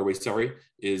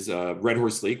 is Red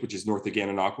Horse Lake, which is north of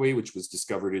Gananoque, which was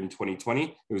discovered in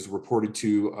 2020. It was reported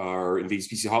to our invasive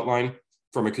species hotline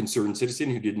from a concerned citizen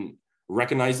who didn't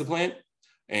recognize the plant.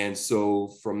 And so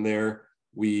from there,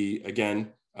 we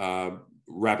again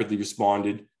rapidly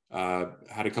responded,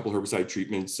 had a couple herbicide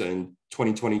treatments in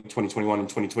 2020, 2021, and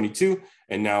 2022.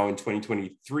 And now in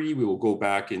 2023, we will go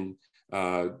back and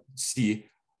see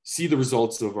the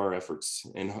results of our efforts.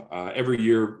 And every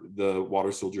year, the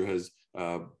water soldier has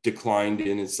declined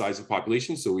in its size of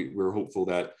population. So we're hopeful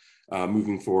that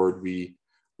moving forward, we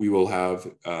will have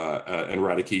an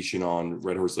eradication on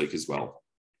Red Horse Lake as well.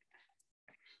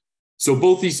 So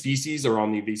both these species are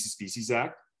on the Invasive Species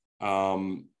Act.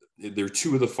 They're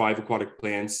 2 of the 5 aquatic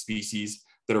plant species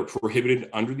that are prohibited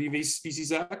under the Invasive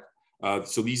Species Act.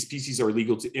 So these species are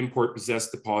illegal to import, possess,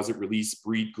 deposit, release,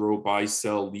 breed, grow, buy,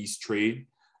 sell, lease, trade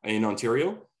in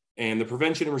Ontario. And the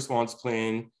Prevention and Response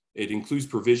Plan, it includes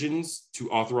provisions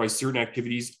to authorize certain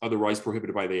activities otherwise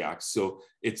prohibited by the Act. So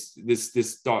it's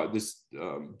this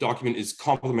document is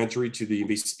complementary to the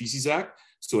Invasive Species Act.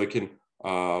 So it can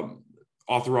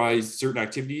authorize certain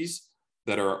activities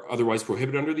that are otherwise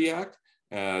prohibited under the Act.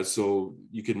 So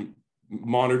you can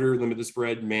monitor, limit the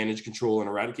spread, manage, control, and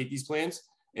eradicate these plants.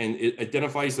 And it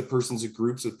identifies the persons and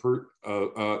groups of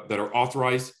that are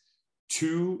authorized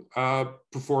to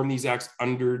perform these acts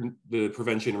under the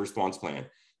Prevention and Response Plan.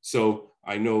 So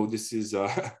I know this is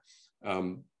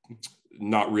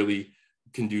not really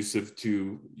conducive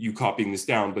to you copying this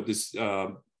down, but this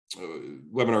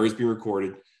webinar is being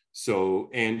recorded. So,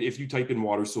 and if you type in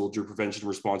Water Soldier Prevention and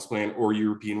Response Plan or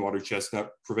European Water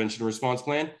Chestnut Prevention and Response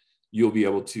Plan, you'll be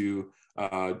able to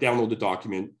download the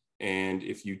document. And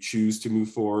if you choose to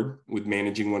move forward with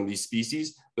managing one of these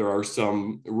species, there are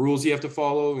some rules you have to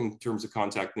follow in terms of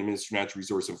contacting the Ministry of Natural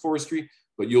Resources and Forestry,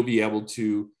 but you'll be able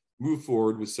to move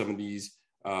forward with some of these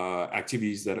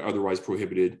activities that are otherwise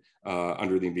prohibited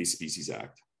under the Invasive Species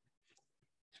Act.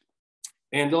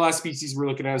 And the last species we're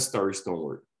looking at is starry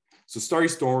stonewort. So starry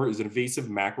stonewort is an invasive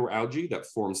macroalgae that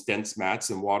forms dense mats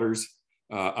in waters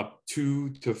up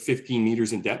 2 to 15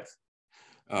 meters in depth.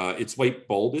 Its white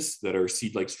bulbs that are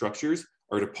seed-like structures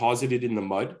are deposited in the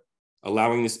mud,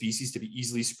 allowing the species to be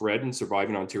easily spread and survive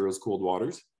in Ontario's cold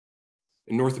waters.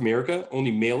 In North America,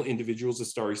 only male individuals of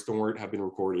starry stonewort have been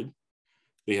recorded.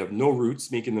 They have no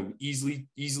roots, making them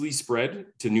easily spread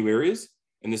to new areas.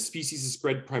 And the species is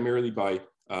spread primarily by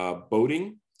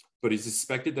boating, but it's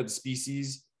suspected that the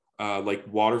species, like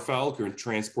waterfowl, can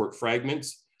transport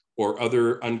fragments or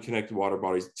other unconnected water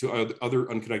bodies to other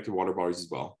unconnected water bodies as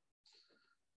well.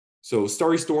 So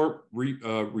starry stonewort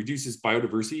reduces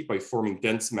biodiversity by forming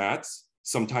dense mats.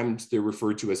 Sometimes they're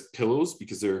referred to as pillows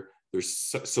because they're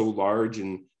so large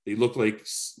and they look like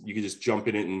you can just jump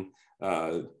in it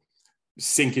and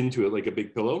sink into it like a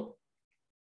big pillow.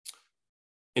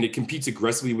 And it competes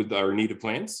aggressively with our native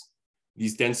plants.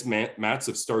 These dense mats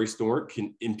of starry stonewort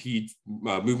can impede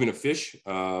movement of fish,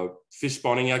 fish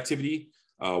spawning activity,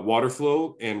 water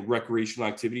flow, and recreational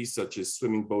activities such as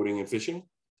swimming, boating, and fishing.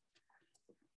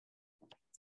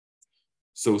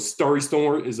 So starry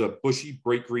stonewort is a bushy,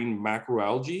 bright green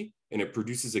macroalgae, and it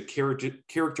produces a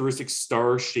characteristic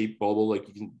star-shaped bulb like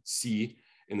you can see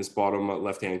in this bottom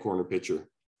left-hand corner picture.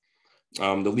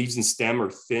 The leaves and stem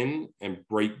are thin and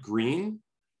bright green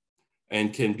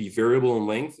and can be variable in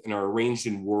length and are arranged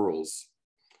in whorls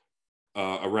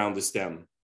around the stem.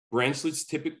 Branchlets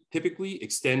typically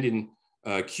extend in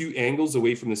acute angles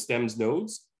away from the stem's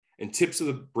nodes, and tips of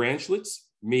the branchlets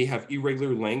may have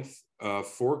irregular length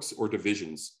forks or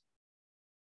divisions.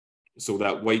 So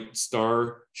that white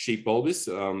star-shaped bulbous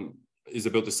is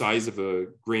about the size of a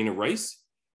grain of rice,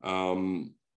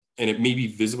 and it may be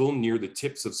visible near the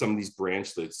tips of some of these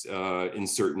branchlets in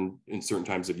certain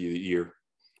times of the year.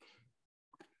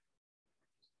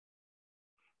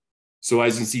 So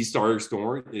as you can see, starry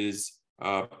stonewort is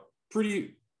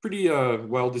pretty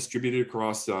well distributed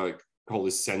across call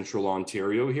this central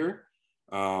Ontario here.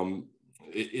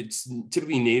 It's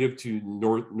typically native to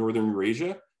northern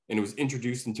Eurasia, and it was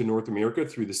introduced into North America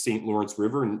through the St. Lawrence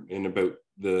River in about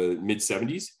the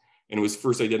mid-70s. And it was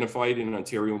first identified in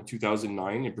Ontario in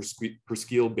 2009 in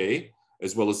Presqu'île Bay,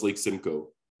 as well as Lake Simcoe.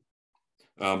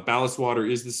 Ballast water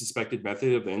is the suspected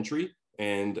method of entry,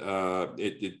 and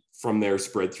it from there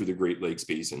spread through the Great Lakes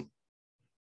Basin.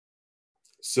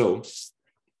 So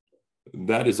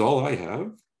that is all I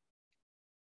have.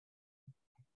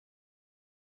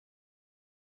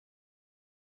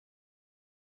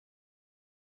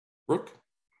 Brook?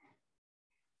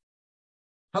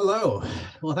 Hello.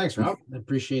 Well, thanks, Rob. I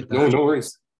appreciate that. No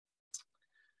worries.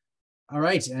 All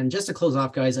right. And just to close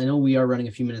off, guys, I know we are running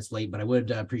a few minutes late, but I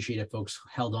would appreciate if folks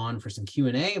held on for some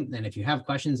Q&A. And if you have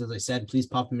questions, as I said, please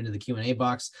pop them into the Q&A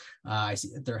box. I see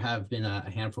that there have been a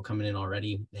handful coming in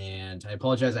already. And I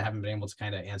apologize, I haven't been able to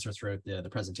kind of answer throughout the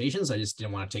presentations. I just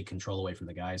didn't want to take control away from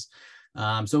the guys.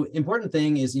 So important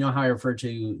thing is, you know, how I referred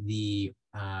to the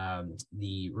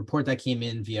report that came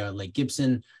in via Lake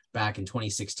Gibson back in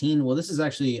 2016. Well, this is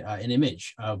actually an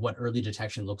image of what early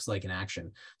detection looks like in action.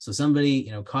 So somebody,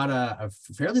 you know, caught a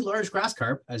fairly large grass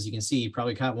carp, as you can see,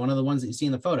 probably caught one of the ones that you see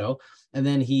in the photo. And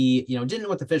then he, you know, didn't know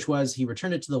what the fish was. He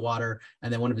returned it to the water.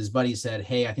 And then one of his buddies said,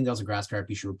 hey, I think that was a grass carp.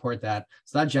 You should report that.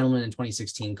 So that gentleman in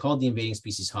 2016 called the invading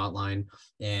species hotline,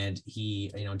 and he,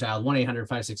 you know, dialed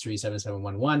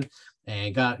 1-800-563-7711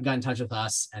 and got in touch with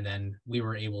us. And then we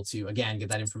were able to, again, get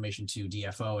that information to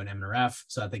DFO and MNRF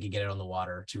so that they could get it on the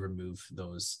water to remove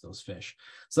those fish.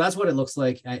 So that's what it looks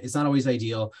like. It's not always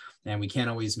ideal, and we can't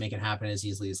always make it happen as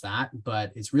easily as that,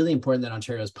 but it's really important that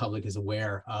Ontario's public is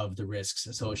aware of the risks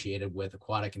associated with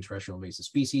aquatic and terrestrial invasive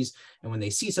species. And when they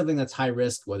see something that's high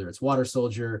risk, whether it's water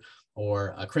soldier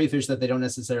or a crayfish that they don't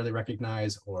necessarily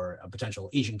recognize, or a potential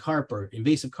Asian carp or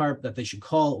invasive carp, that they should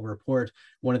call or report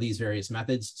one of these various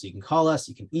methods. So you can call us,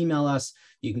 you can email us,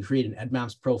 you can create an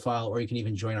EdMaps profile, or you can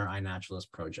even join our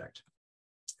iNaturalist project.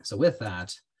 So with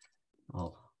that,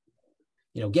 I'll,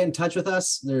 you know, get in touch with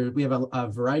us. We have a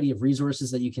variety of resources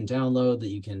that you can download, that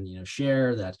you can, you know,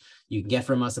 share, that you can get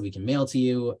from us, that we can mail to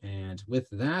you. And with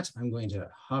that, I'm going to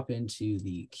hop into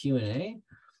the Q&A.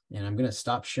 And I'm going to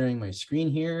stop sharing my screen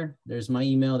here. There's my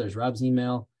email, there's Rob's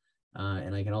email,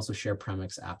 and I can also share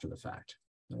Premek's after the fact.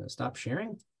 I'm going to stop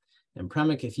sharing. And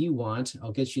Premek, if you want,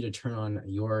 I'll get you to turn on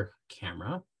your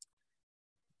camera.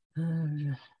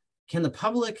 Can the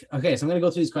public, okay, so I'm going to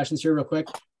go through these questions here real quick.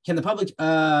 Can the public,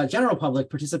 general public,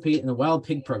 participate in the wild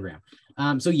pig program?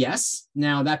 So yes.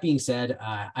 Now, that being said,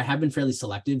 I have been fairly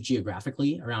selective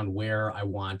geographically around where I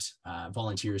want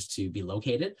volunteers to be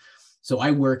located. So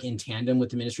I work in tandem with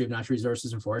the Ministry of Natural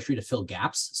Resources and Forestry to fill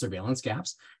gaps, surveillance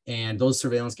gaps. And those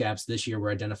surveillance gaps this year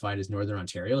were identified as Northern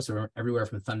Ontario. So everywhere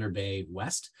from Thunder Bay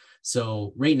west.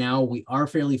 So right now we are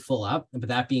fairly full up. But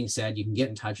that being said, you can get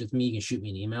in touch with me. You can shoot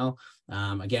me an email.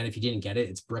 Again, if you didn't get it,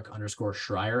 it's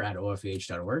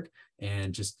Brook_Schryer@ofah.org.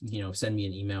 And just, you know, send me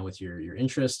an email with your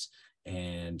interest.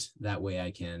 And that way I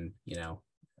can, you know,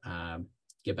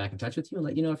 get back in touch with you and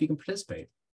let you know if you can participate.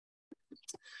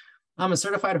 I'm a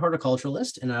certified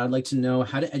horticulturalist, and I'd like to know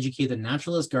how to educate the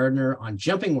naturalist gardener on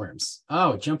jumping worms.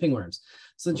 Oh, jumping worms.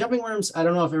 So jumping worms, I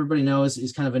don't know if everybody knows,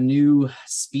 is kind of a new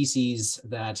species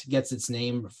that gets its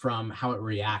name from how it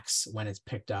reacts when it's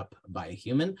picked up by a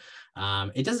human.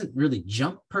 It doesn't really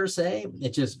jump per se,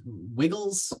 it just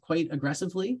wiggles quite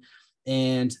aggressively.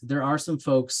 And there are some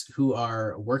folks who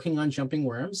are working on jumping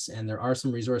worms, and there are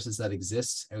some resources that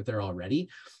exist out there already.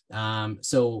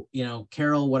 So, you know,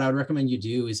 Carol, what I would recommend you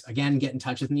do is, again, get in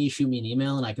touch with me, shoot me an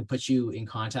email, and I can put you in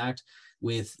contact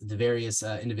with the various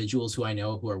individuals who I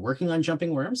know who are working on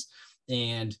jumping worms.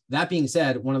 And that being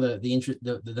said, one of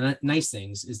the nice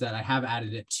things is that I have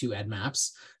added it to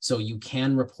EdMaps, so you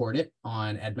can report it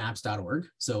on edmaps.org.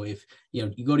 So if, you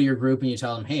know, you go to your group and you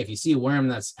tell them, hey, if you see a worm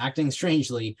that's acting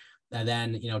strangely, and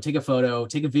then, you know, take a photo,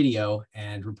 take a video,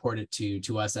 and report it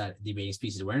to us at the Invading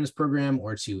Species Awareness Program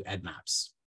or to EdMaps.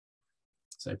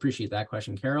 So I appreciate that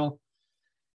question, Carol.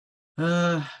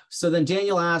 So then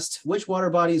Daniel asked, which water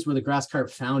bodies were the grass carp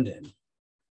found in?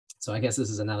 So I guess this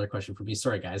is another question for me.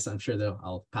 Sorry, guys. I'm sure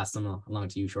I'll pass them along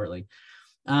to you shortly.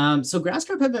 So grass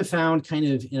carp have been found kind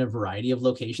of in a variety of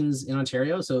locations in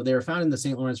Ontario. So they were found in the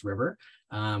St. Lawrence River.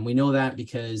 We know that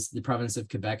because the province of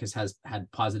Quebec has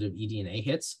had positive eDNA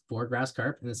hits for grass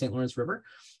carp in the St. Lawrence River.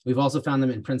 We've also found them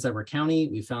in Prince Edward County.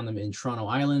 We've found them in Toronto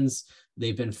Islands.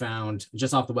 They've been found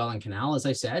just off the Welland Canal, as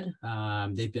I said.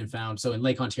 They've been found, so in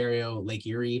Lake Ontario, Lake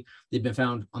Erie. They've been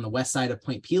found on the west side of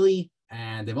Point Pelee,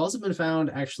 and they've also been found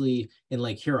actually in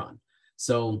Lake Huron.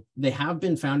 So they have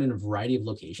been found in a variety of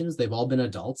locations. They've all been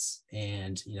adults,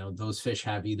 and, you know, those fish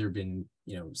have either been,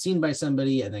 you know, seen by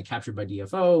somebody and then captured by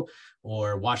DFO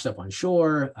or washed up on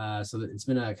shore. So it's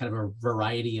been a kind of a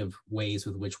variety of ways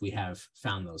with which we have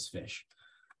found those fish.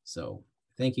 So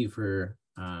thank you for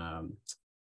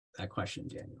that question,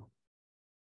 Daniel.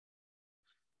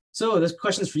 So this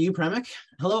question is for you, Premek.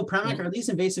 Hello, Premek. Are these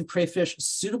invasive crayfish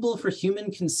suitable for human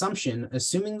consumption,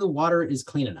 assuming the water is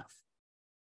clean enough?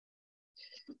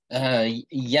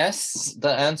 Yes, the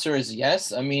answer is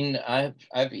yes. I mean,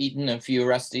 I've eaten a few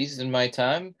rusties in my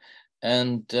time,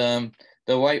 and the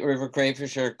White River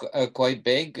crayfish are quite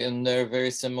big, and they're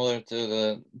very similar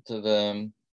to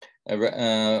the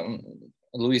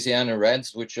Louisiana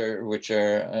Reds, which are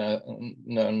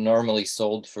normally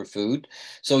sold for food.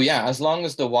 So yeah, as long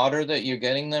as the water that you're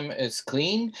getting them is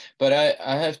clean. But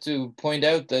I have to point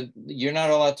out that you're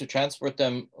not allowed to transport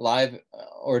them live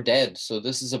or dead. So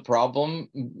this is a problem.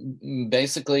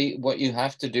 Basically, what you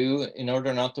have to do in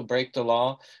order not to break the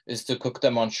law is to cook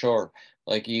them on shore.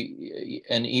 Like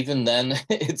and even then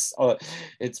it's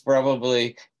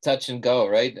probably touch and go,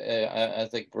 right? I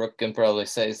think Brook can probably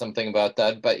say something about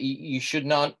that, but you should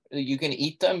not, you can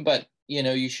eat them, but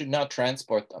you should not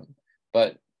transport them.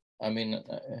 But I mean,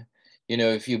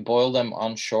 if you boil them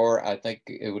on shore, I think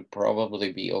it would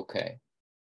probably be okay.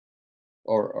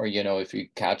 Or if you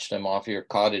catch them off your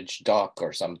cottage dock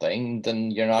or something, then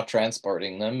you're not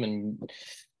transporting them, and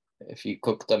if you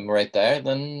cook them right there,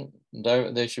 then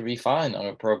they should be fine on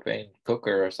a propane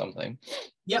cooker or something.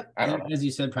 Yep. I don't know. As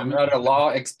you said, I'm not a law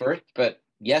expert, but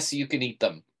yes, you can eat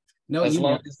them. No, as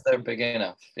long as they're big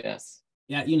enough. Yes.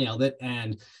 Yeah, you nailed it.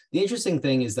 And the interesting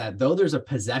thing is that though there's a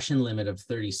possession limit of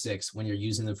 36 when you're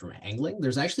using them for angling,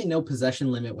 there's actually no possession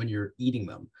limit when you're eating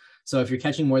them. So if you're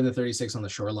catching more than 36 on the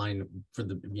shoreline for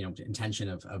the intention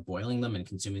of boiling them and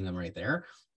consuming them right there,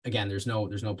 again, there's no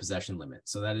possession limit.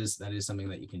 So that is something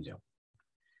that you can do.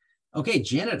 Okay,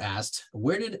 Janet asked,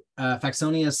 where did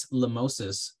Faxonius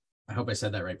limosus, I hope I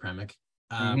said that right, Premek,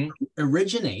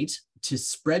 originate to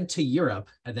spread to Europe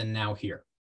and then now here?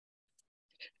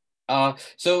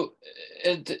 So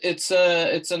it's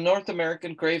a North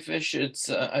American crayfish. It's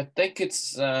I think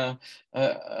it's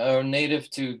native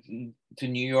to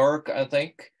New York, I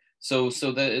think. So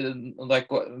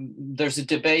there's a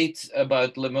debate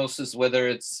about limosus, whether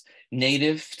it's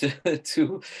native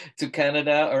to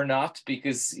Canada or not,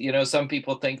 because some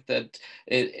people think that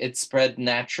it spread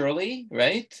naturally,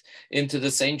 right, into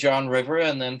the St. John River,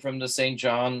 and then from the St.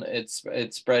 John it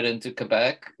spread into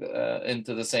Quebec,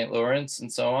 into the St. Lawrence,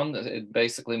 and so on. It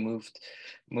basically moved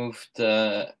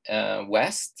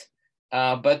west,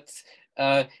 but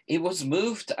it was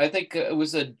moved. I think it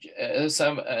was a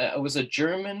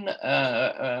German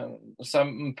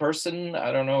some person.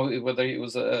 I don't know whether he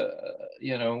was a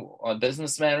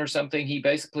businessman or something. He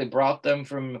basically brought them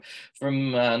from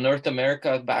North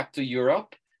America back to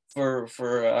Europe for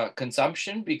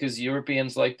consumption, because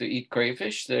Europeans like to eat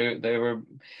crayfish. They were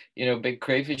big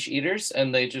crayfish eaters,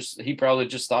 and he probably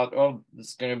just thought, oh,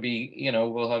 it's going to be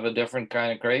we'll have a different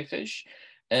kind of crayfish,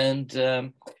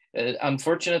 and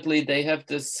unfortunately, they have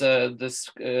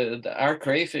our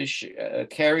crayfish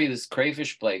carry this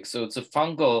crayfish plague. So it's a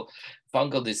fungal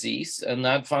disease, and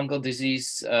that fungal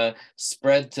disease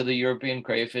spread to the European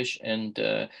crayfish and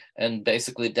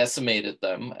basically decimated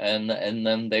them. And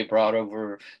then they brought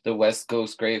over the West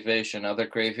Coast crayfish and other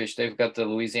crayfish. They've got the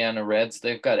Louisiana Reds.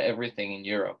 They've got everything in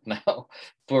Europe now.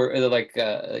 For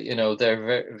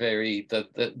they're very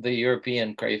the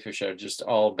European crayfish are just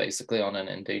all basically on an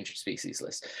endangered species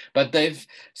list. But they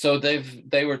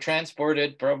were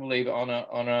transported probably on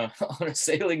a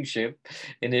sailing ship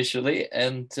initially,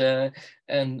 and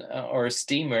or a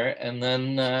steamer, and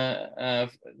then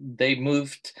they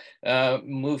moved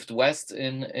west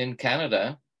in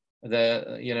Canada.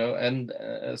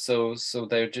 So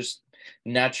they're just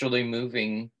naturally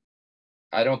moving.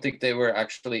 I don't think they were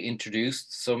actually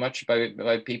introduced so much by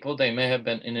people. They may have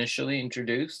been initially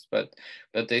introduced, but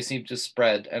they seem to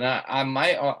spread. And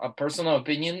my personal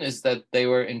opinion is that they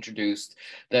were introduced,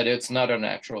 that it's not a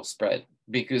natural spread,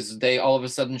 because they all of a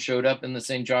sudden showed up in the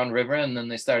St. John River, and then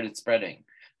they started spreading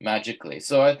magically.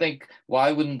 So I think,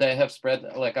 why wouldn't they have spread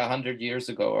like 100 years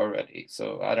ago already?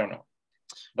 So I don't know.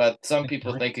 But some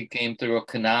people think it came through a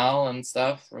canal and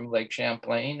stuff from Lake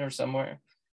Champlain or somewhere.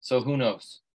 So who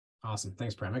knows? Awesome.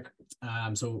 Thanks, Premek.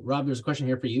 So Rob, there's a question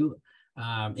here for you.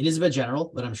 It is a bit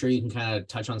general, but I'm sure you can kind of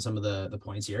touch on some of the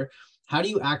points here. How do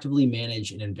you actively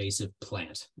manage an invasive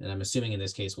plant? And I'm assuming in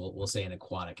this case, we'll say an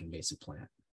aquatic invasive plant.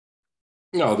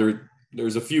 No,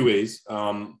 there's a few ways.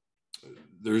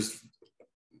 There's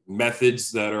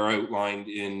methods that are outlined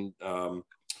in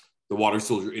the Water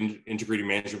Soldier Integrated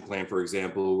Management Plan, for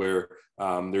example, where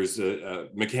there's a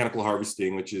mechanical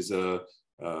harvesting, which is a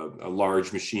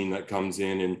large machine that comes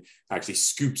in and actually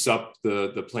scoops up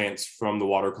the plants from the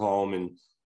water column and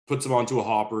puts them onto a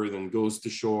hopper, then goes to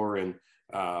shore and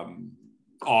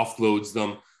offloads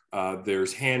them.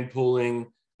 There's hand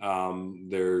pulling,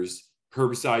 there's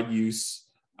herbicide use,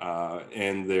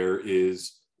 and there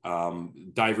is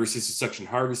diverse suction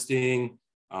harvesting.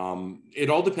 It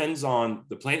all depends on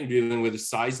the plant you're dealing with, the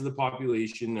size of the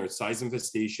population, or size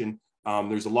infestation.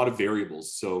 There's a lot of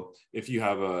variables. So if you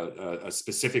have a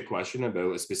specific question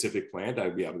about a specific plant,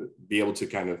 I'd be able to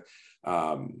kind of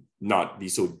not be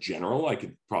so general. I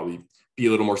could probably be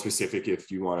a little more specific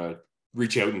if you want to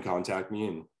reach out and contact me,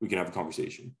 and we can have a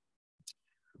conversation.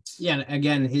 Yeah, and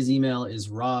again, his email is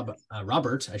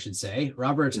Robert, I should say,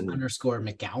 Robert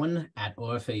 _McGowan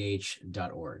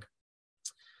 @ofah.org.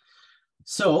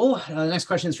 So the next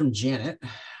question is from Janet.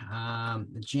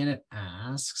 Janet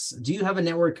asks, do you have a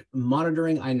network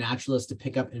monitoring iNaturalist to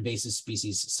pick up invasive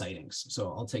species sightings?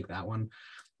 So I'll take that one.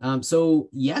 So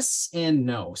yes and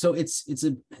no. So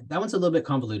that one's a little bit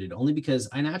convoluted, only because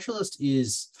iNaturalist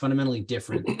is fundamentally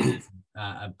different than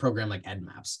a program like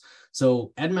EdMaps.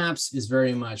 So EdMaps is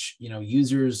very much,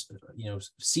 users,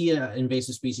 see an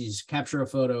invasive species, capture a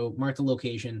photo, mark the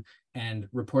location, and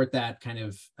report that kind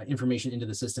of information into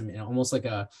the system in almost like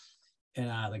a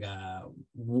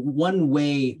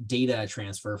one-way data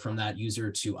transfer from that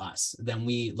user to us. Then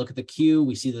we look at the queue,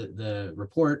 we see the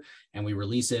report, and we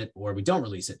release it, or we don't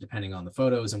release it, depending on the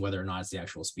photos and whether or not it's the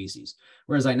actual species.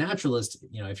 Whereas iNaturalist,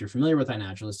 if you're familiar with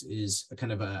iNaturalist, is a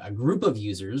kind of a group of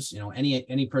users.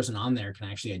 Any person on there can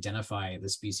actually identify the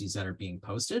species that are being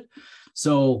posted.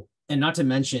 So, and not to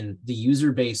mention, the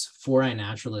user base for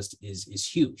iNaturalist is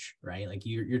huge, right? Like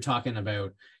you're talking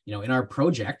about, in our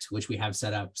project, which we have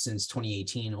set up since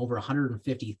 2018, over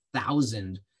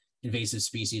 150,000 invasive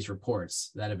species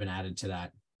reports that have been added to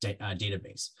that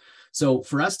database. So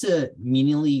for us to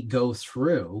manually go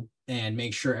through and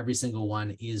make sure every single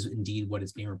one is indeed what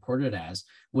it's being reported as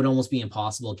would almost be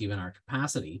impossible given our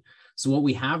capacity. So what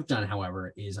we have done,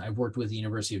 however, is I've worked with the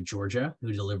University of Georgia,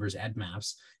 who delivers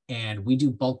EdMaps, and we do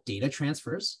bulk data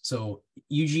transfers. So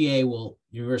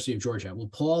University of Georgia, will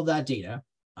pull all that data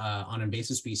on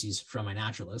invasive species from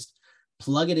iNaturalist,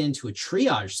 plug it into a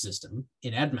triage system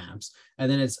in EdMaps, and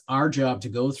then it's our job to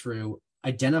go through,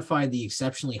 identify the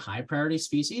exceptionally high priority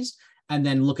species, and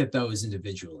then look at those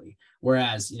individually.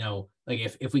 Whereas,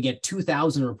 like if we get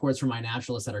 2,000 reports from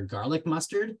iNaturalist that are garlic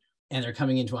mustard, and they're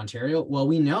coming into Ontario, well,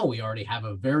 we know we already have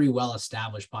a very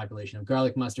well-established population of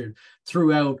garlic mustard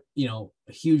throughout,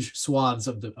 huge swaths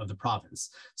of the province.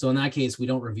 So in that case, we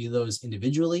don't review those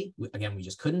individually. Again, we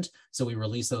just couldn't. So we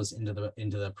release those into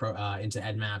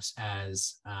EdMaps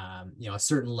as, a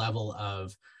certain level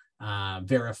of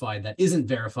verified that isn't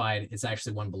verified. It's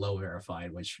actually one below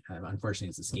verified, which unfortunately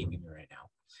is escaping me right now.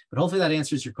 But hopefully that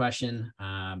answers your question.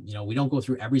 We don't go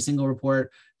through every single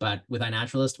report, but with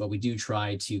iNaturalist, but we do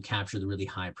try to capture the really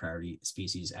high priority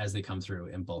species as they come through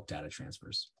in bulk data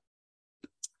transfers.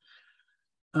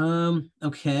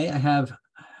 Okay, I have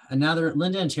another.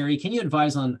 Linda and Terry, can you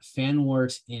advise on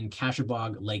fanwort in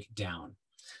Cashebog Lake Down?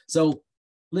 So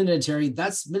Linda and Terry,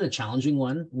 that's been a challenging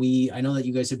one. I know that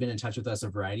you guys have been in touch with us a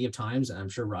variety of times, and I'm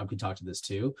sure Rob could talk to this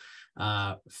too.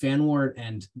 Fanwort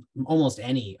and almost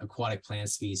any aquatic plant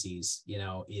species,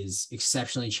 is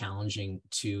exceptionally challenging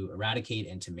to eradicate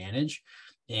and to manage.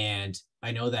 And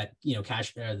I know that,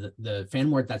 the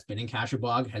fanwort that's been in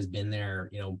Cashebog has been there,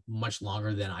 much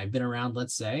longer than I've been around,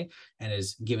 let's say, and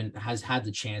has had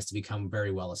the chance to become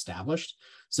very well established.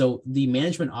 So the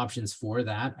management options for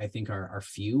that, I think, are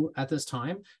few at this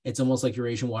time. It's almost like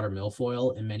Eurasian water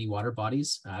milfoil in many water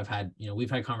bodies.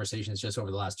 We've had conversations just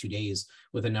over the last 2 days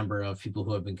with a number of people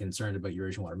who have been concerned about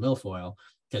Eurasian water milfoil,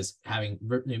 because having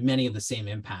many of the same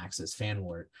impacts as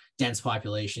fanwort, dense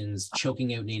populations,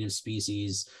 choking out native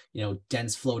species,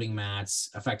 dense floating mats,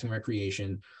 affecting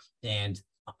recreation. And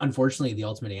unfortunately, the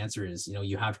ultimate answer is,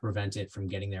 you have to prevent it from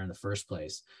getting there in the first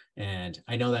place. And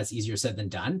I know that's easier said than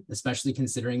done, especially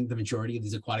considering the majority of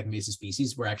these aquatic invasive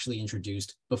species were actually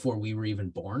introduced before we were even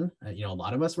born. A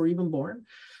lot of us were even born.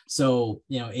 So,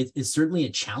 it's certainly a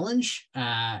challenge,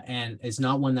 and it's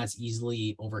not one that's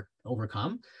easily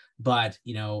overcome. But,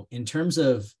 in terms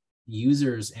of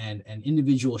users and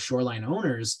individual shoreline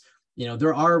owners,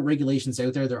 there are regulations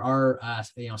out there. There are,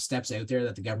 steps out there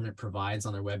that the government provides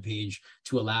on their webpage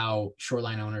to allow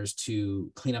shoreline owners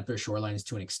to clean up their shorelines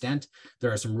to an extent.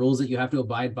 There are some rules that you have to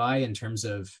abide by in terms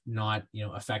of not,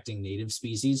 affecting native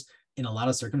species. In a lot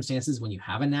of circumstances, when you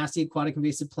have a nasty aquatic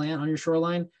invasive plant on your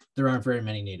shoreline, there aren't very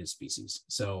many native species.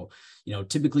 So,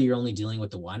 typically you're only dealing with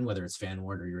the one, whether it's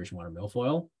fanwort or Eurasian water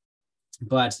milfoil.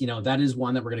 But, that is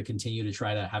one that we're going to continue to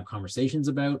try to have conversations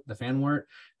about, the fanwort.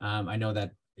 I know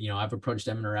that, I've approached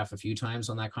MNRF a few times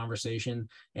on that conversation.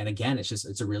 And again,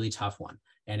 it's a really tough one.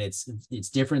 And it's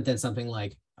different than something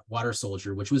like water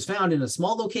soldier, which was found in a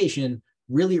small location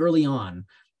really early on.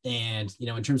 And,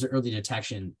 in terms of early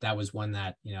detection, that was one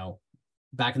that,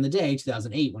 back in the day,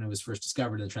 2008, when it was first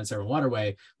discovered in the Trans-Siberian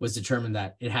Waterway, was determined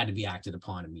that it had to be acted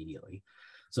upon immediately.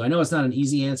 So I know it's not an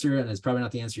easy answer, and it's probably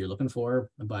not the answer you're looking for.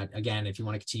 But again, if you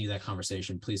want to continue that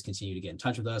conversation, please continue to get in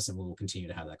touch with us, and we will continue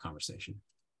to have that conversation.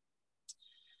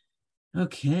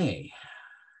 Okay.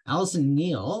 Allison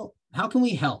Neal, how can we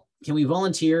help? Can we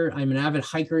volunteer? I'm an avid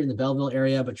hiker in the Belleville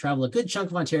area, but travel a good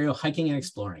chunk of Ontario hiking and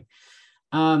exploring.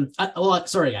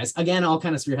 Sorry, guys. Again, I'll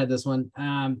kind of spearhead this one.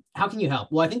 How can you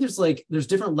help? Well, I think there's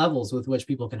different levels with which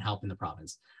people can help in the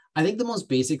province. I think the most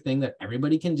basic thing that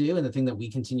everybody can do, and the thing that we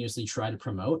continuously try to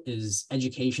promote, is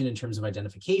education in terms of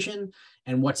identification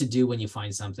and what to do when you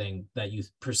find something that you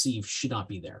perceive should not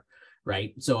be there,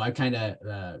 right? So I kind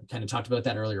of talked about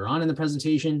that earlier on in the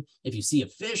presentation. If you see a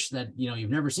fish that you've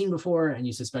never seen before and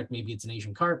you suspect maybe it's an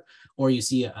Asian carp, or you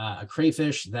see a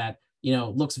crayfish that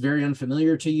looks very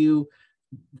unfamiliar to you,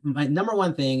 my number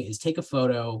one thing is take a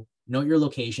photo, note your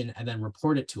location, and then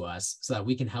report it to us so that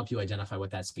we can help you identify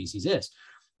what that species is.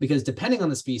 Because depending on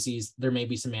the species, there may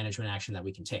be some management action that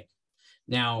we can take.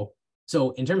 Now,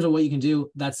 so in terms of what you can do,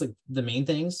 that's like the main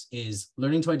things is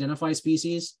learning to identify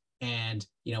species. And,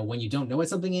 when you don't know what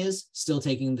something is, still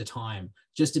taking the time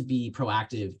just to be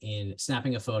proactive in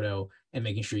snapping a photo and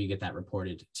making sure you get that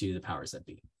reported to the powers that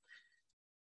be.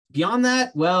 Beyond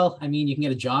that, well, I mean, you can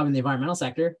get a job in the environmental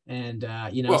sector and,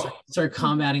 start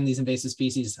combating these invasive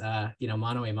species,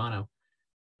 mano a mano.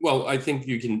 Well, I think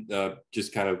you can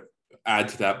just kind of add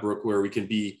to that, Brook, where we can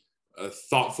be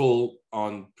thoughtful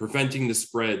on preventing the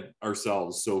spread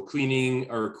ourselves. So cleaning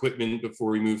our equipment before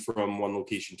we move from one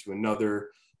location to another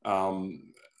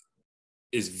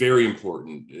is very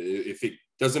important. If it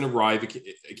doesn't arrive,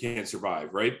 it can't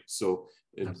survive, right? So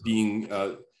keeping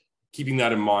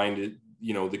that in mind,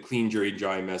 the clean,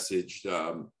 dry message,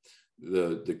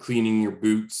 the cleaning your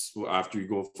boots after you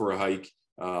go for a hike,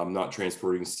 not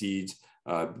transporting seeds,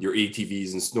 your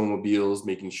ATVs and snowmobiles,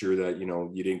 making sure that,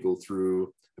 you didn't go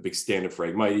through a big stand of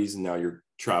Phragmites and now you're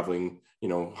traveling,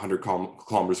 100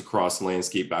 kilometers across the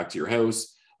landscape back to your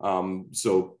house.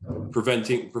 So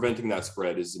preventing that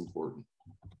spread is important.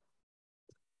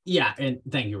 Yeah, and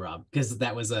thank you, Rob, because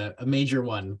that was a major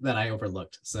one that I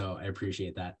overlooked. So I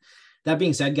appreciate that. That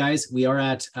being said, guys, we are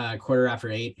at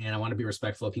 8:15, and I want to be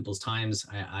respectful of people's times.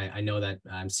 I know that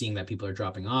I'm seeing that people are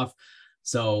dropping off.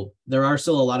 So there are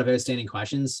still a lot of outstanding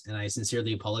questions, and I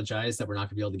sincerely apologize that we're not going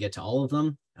to be able to get to all of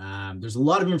them. There's a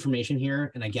lot of information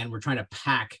here. And again, we're trying to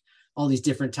pack all these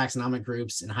different taxonomic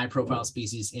groups and high profile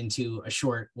species into a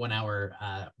short 1 hour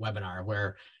webinar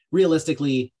where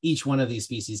realistically, each one of these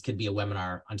species could be a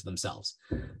webinar unto themselves.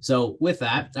 So with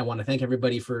that, I want to thank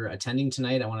everybody for attending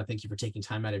tonight. I want to thank you for taking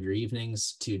time out of your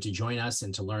evenings to join us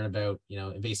and to learn about,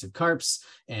 invasive carps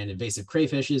and invasive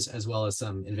crayfishes, as well as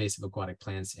some invasive aquatic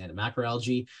plants and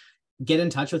macroalgae. Get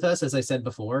in touch with us. As I said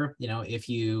before, if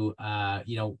you,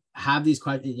 have these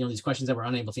questions that we're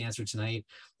unable to answer tonight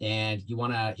and you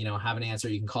want to, have an answer,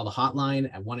 you can call the hotline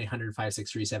at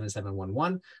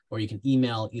 1-800-563-7711, or you can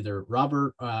email either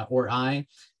Robert or I,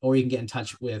 or you can get in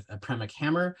touch with Premek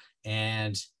Hamr.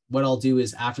 And what I'll do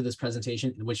is after this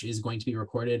presentation, which is going to be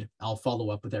recorded, I'll follow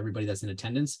up with everybody that's in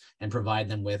attendance and provide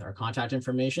them with our contact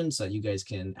information so you guys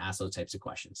can ask those types of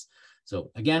questions.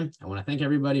 So again, I want to thank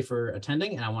everybody for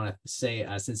attending, and I want to say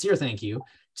a sincere thank you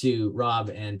to Rob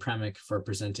and Premek for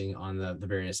presenting on the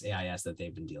various AIS that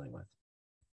they've been dealing with.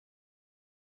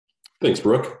 Thanks,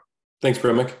 Brook. Thanks,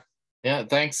 Premek. Yeah,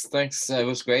 thanks. It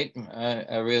was great.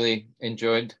 I really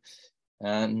enjoyed.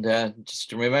 And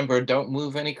just remember, don't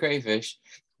move any crayfish.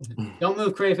 Don't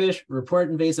move crayfish, report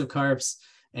invasive carps,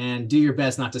 and do your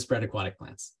best not to spread aquatic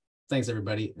plants. Thanks,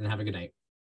 everybody, and have a good night.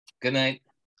 Good night.